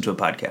haven't listened to a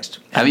podcast.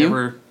 Have I've you?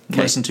 never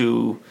listened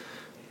to...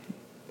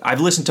 I've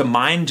listened to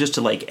mine just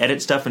to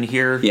edit stuff and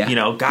hear,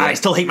 I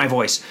still hate my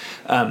voice.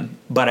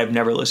 But I've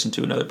never listened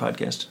to another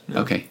podcast.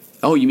 No. Okay.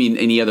 Oh, you mean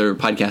any other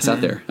podcasts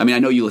out there? I mean, I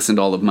know you listened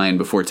to all of mine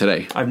before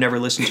today. I've never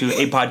listened to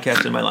a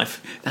podcast in my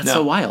life. That's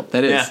so wild.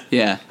 That is.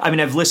 Yeah. I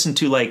mean, I've listened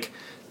to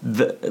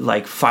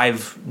never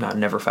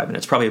 5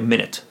 minutes, probably a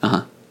minute.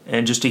 Uh-huh.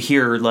 And just to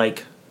hear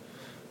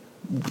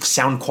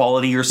sound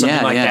quality or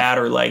something that,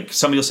 or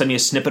somebody will send me a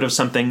snippet of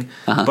something,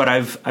 but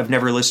I've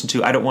never listened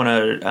to. I don't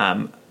want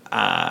to.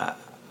 I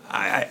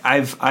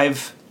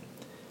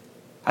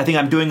think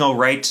I'm doing all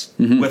right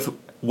with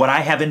what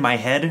I have in my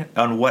head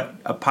on what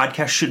a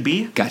podcast should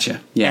be. Gotcha.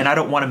 Yeah. And I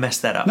don't want to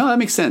mess that up. No, that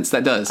makes sense.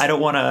 That does. I don't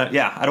want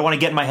to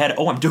get in my head,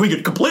 I'm doing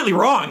it completely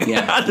wrong.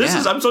 Yeah. I'm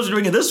supposed to be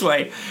doing it this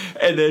way,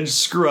 and then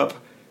screw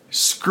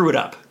it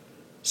up.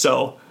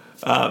 So,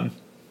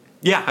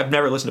 I've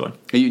never listened to one.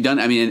 You've done,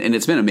 and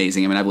it's been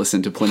amazing. I've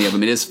listened to plenty of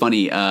them. It is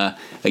funny,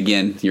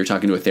 again, you're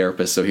talking to a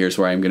therapist, so here's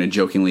where I'm going to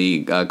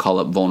jokingly call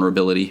up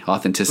vulnerability,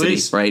 authenticity,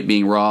 Please. Right?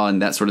 Being raw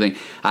and that sort of thing.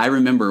 I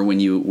remember when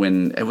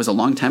it was a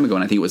long time ago,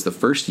 and I think it was the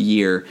first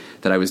year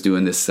that I was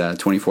doing this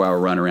 24-hour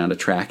run around a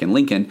track in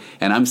Lincoln,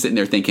 and I'm sitting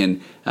there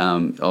thinking,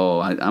 I'm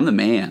the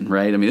man,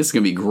 right? This is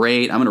going to be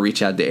great. I'm going to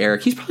reach out to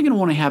Eric. He's probably going to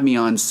want to have me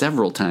on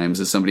several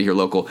times as somebody here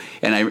local.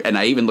 And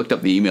I even looked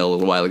up the email a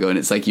little while ago, and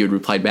it's like you had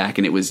replied back,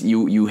 and it was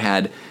you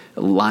had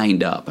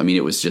lined up.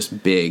 It was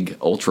just big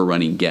ultra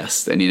running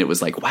guests. It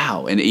was like,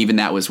 wow. And even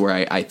that was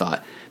where I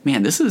thought,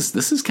 man, this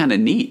is kind of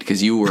neat,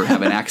 because you were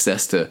having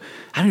access to,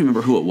 I don't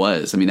remember who it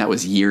was. That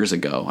was years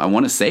ago. I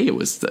want to say it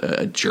was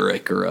a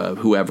Jurek or a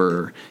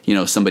whoever,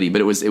 somebody,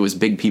 but it was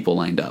big people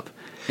lined up.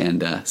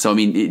 And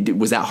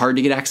was that hard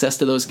to get access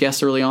to those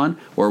guests early on,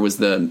 or was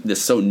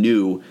this so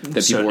new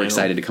that people were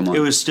excited to come on? It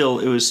was still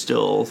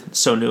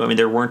so new.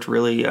 There weren't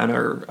really on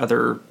our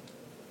other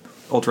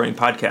ultra running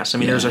podcasts.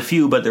 There's a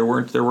few, but there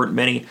weren't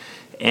many.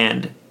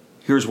 And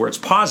here's where it's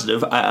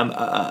positive.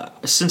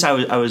 Since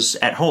I was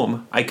at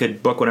home, I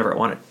could book whenever I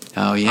wanted.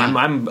 Oh yeah,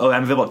 I'm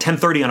available at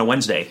 10:30 on a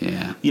Wednesday.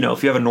 Yeah,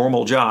 if you have a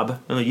normal job,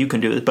 you can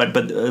do it. But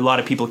a lot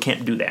of people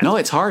can't do that. No,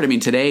 it's hard.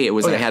 Today it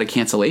was I had a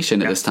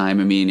cancellation at this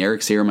time.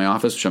 Eric's here in my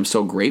office, which I'm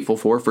so grateful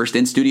for. First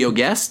in studio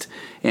guest,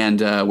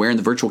 and wearing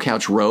the virtual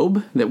couch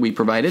robe that we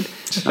provided.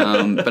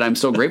 But I'm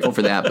so grateful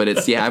for that. But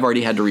it's I've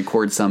already had to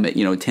record some at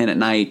 10 at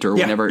night or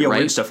whenever, right?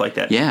 Weird stuff like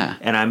that. Yeah,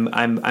 and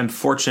I'm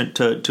fortunate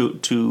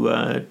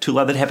to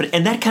let that happen.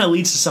 And that kind of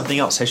leads to something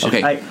else.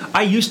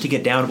 I used to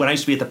get down when I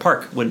used to be at the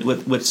park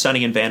with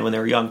Sonny and Van when they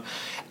were young.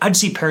 I'd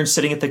see parents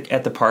sitting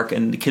at the park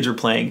and the kids were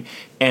playing,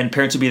 and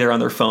parents would be there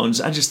on their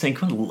phones. I just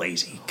think, well,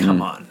 lazy.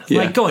 Come on,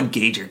 go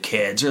engage your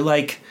kids, or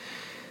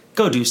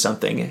go do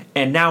something.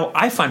 And now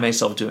I find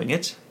myself doing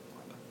it,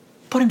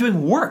 but I'm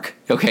doing work.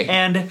 Okay.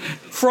 And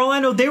for all I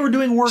know, they were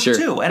doing work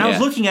too. And I was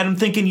looking at them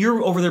thinking,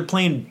 you're over there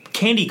playing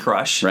Candy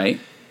Crush, right?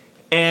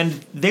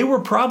 And they were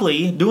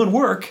probably doing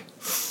work,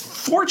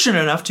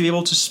 fortunate enough to be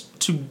able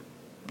to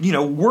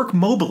work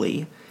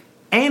mobily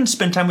and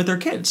spend time with their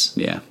kids.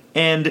 Yeah.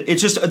 And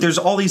it's just, there's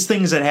all these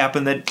things that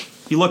happen that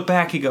you look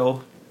back, you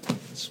go,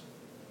 it's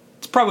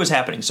probably what's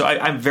happening. So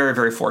I'm very,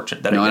 very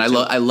fortunate that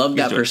I love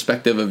that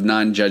perspective of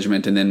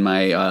non-judgment, and then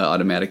my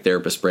automatic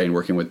therapist brain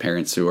working with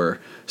parents who are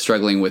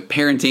struggling with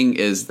parenting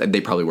is that they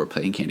probably were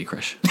playing Candy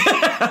Crush.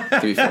 To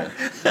be fair,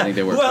 I think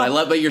they were.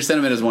 Well, but your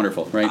sentiment is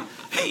wonderful, right?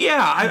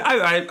 Yeah,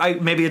 I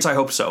maybe it's I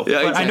hope so. Yeah, but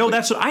exactly. I know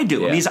that's what I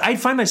do. Yeah. Because I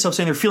find myself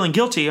saying they're feeling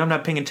guilty, I'm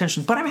not paying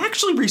attention, but I'm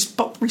actually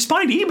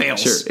responding to emails.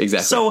 Sure,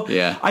 exactly. So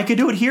I could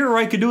do it here or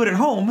I could do it at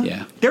home.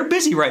 Yeah. They're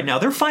busy right now.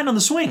 They're fine on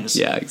the swings.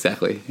 Yeah,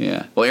 exactly.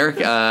 Yeah. Well, Eric,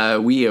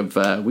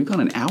 we've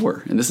gone an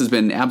hour, and this has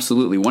been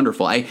absolutely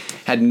wonderful. I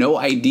had no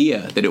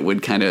idea that it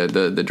would kind of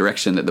the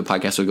direction that the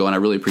podcast would go, and I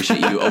really appreciate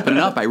you opening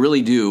up. I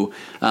really do,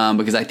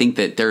 because I think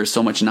that there's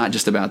so much not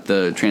just about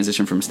the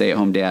transition from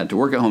stay-at-home dad to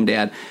work-at-home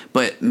dad,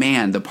 but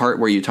man, the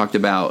part where you talked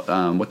about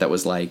what that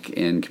was like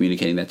in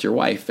communicating that to your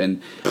wife,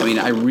 and I mean,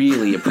 I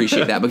really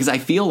appreciate that because I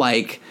feel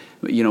like,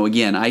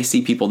 again, I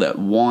see people that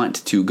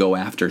want to go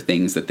after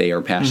things that they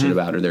are passionate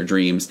about or their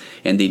dreams,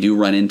 and they do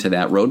run into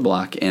that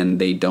roadblock, and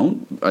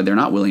they're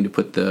not willing to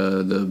put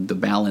the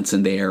balance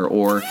in there,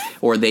 or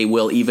they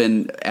will,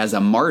 even as a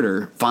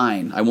martyr,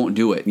 fine, I won't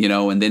do it,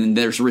 and then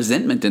there's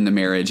resentment in the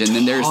marriage, and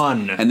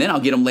then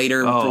I'll get them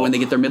later for when they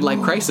get their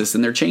midlife crisis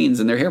and their chains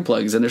and their hair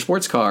plugs and their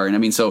sports car, and I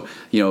mean, so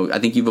I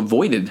think you've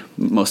avoided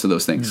most of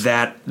those things.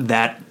 That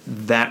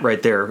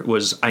right there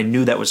was, I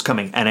knew that was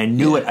coming, and I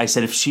knew it. I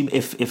said, if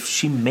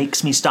she makes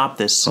me stop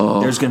this,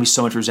 there's going to be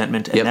so much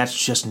resentment, and that's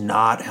just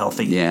not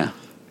healthy. Yeah.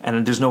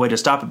 And there's no way to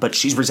stop it, but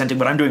she's resenting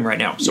what I'm doing right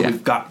now, so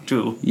we've got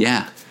to.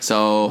 Yeah.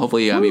 So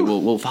hopefully,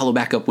 we'll follow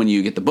back up when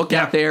you get the book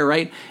out there,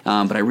 right?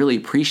 But I really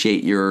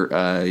appreciate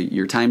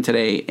your time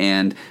today.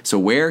 And so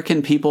where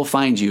can people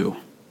find you?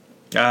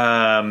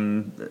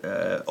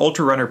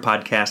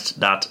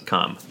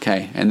 ultrarunnerpodcast.com.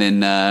 Okay, and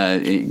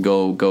then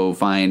go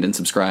find and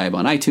subscribe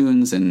on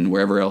iTunes and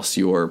wherever else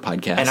your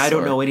podcasts. And I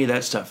don't know any of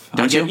that stuff.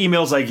 Don't you?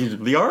 Emails like,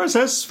 the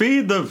RSS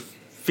feed, the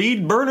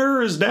feed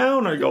burner is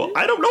down. I go,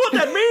 I don't know what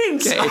that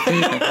means.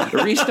 Okay.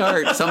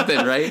 Restart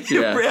something, right?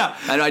 Yeah.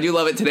 I know. I do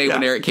love it today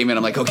when Eric came in.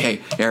 I'm like,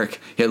 okay, Eric,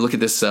 look at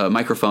this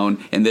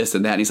microphone and this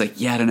and that. And he's like,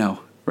 I don't know,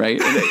 right?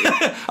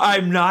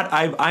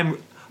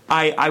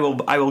 I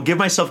will give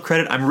myself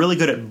credit. I'm really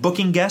good at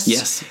booking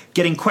guests,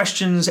 getting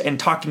questions, and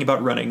talking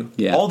about running.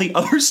 Yeah. All the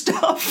other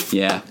stuff,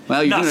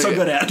 well, you're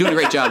doing a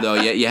great job, though.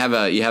 You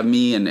have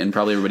me and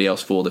probably everybody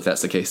else fooled if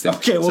that's the case. Then.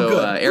 Okay, well, so,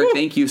 good. Eric,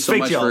 thank you so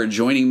much for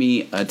joining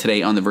me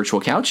today on the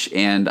virtual couch.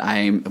 And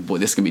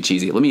this is gonna be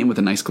cheesy. Let me end with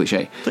a nice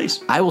cliche.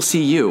 Please. I will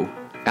see you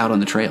out on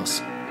the trails.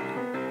 Huh?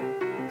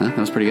 That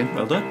was pretty good.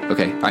 Well done.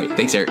 Okay. All right.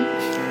 Thanks, Eric.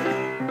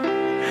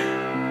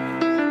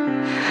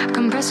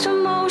 Compressed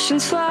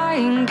emotions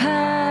flying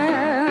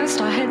past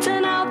our heads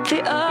and out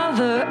the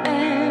other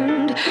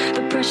end.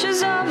 The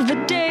pressures of the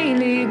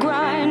daily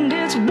grind,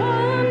 it's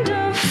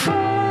wonderful.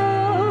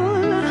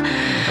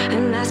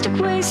 Elastic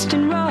waste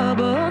and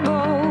rubber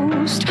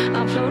ghost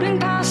are floating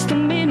past the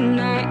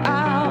midnight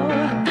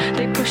hour.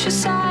 They push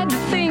aside the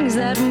things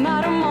that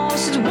matter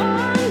most. It's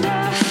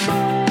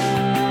wonderful.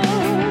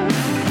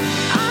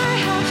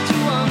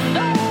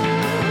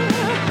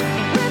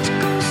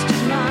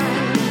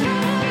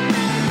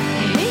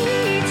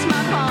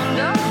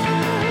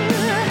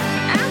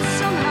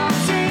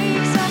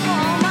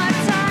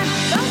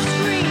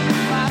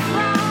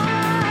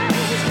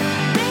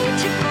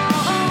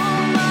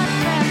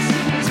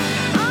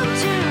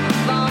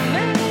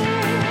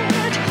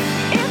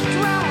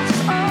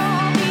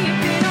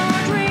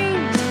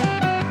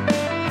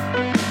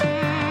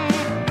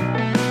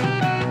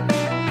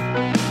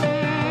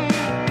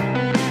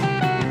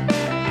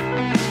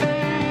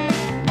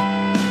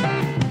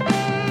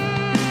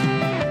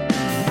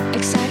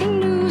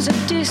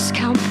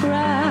 Discount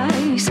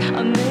price,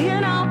 a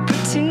million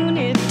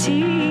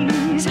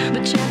opportunities.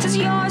 The chance is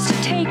yours to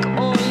take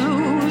or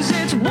lose.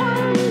 It's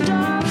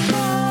wonderful.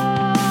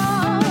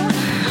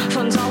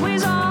 Fun's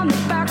always on the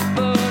back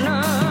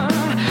burner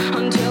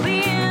until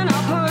the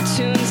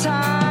inopportune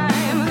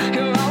time.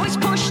 You're always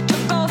pushed to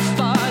go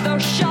farther.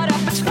 Shut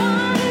up, it's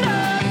wonderful.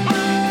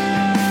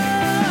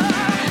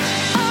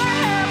 I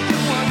have to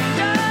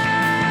wonder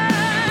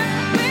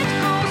which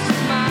ghost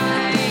is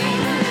mine.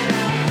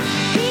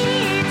 He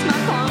eats my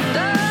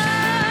plunder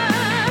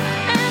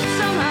and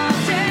somehow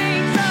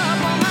takes up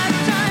all my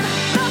time.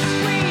 The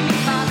screaming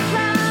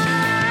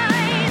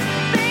fireflies,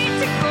 they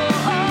tickle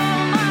all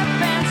my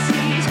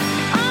fancies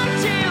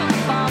until the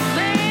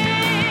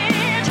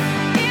vomit,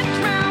 it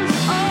drowns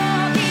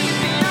all deep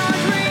in our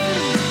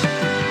dreams.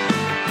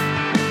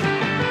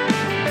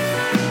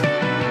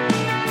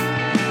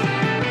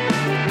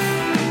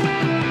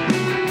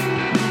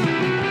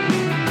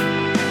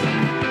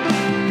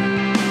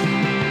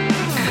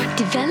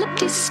 Develop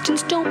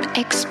distance, don't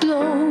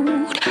explode.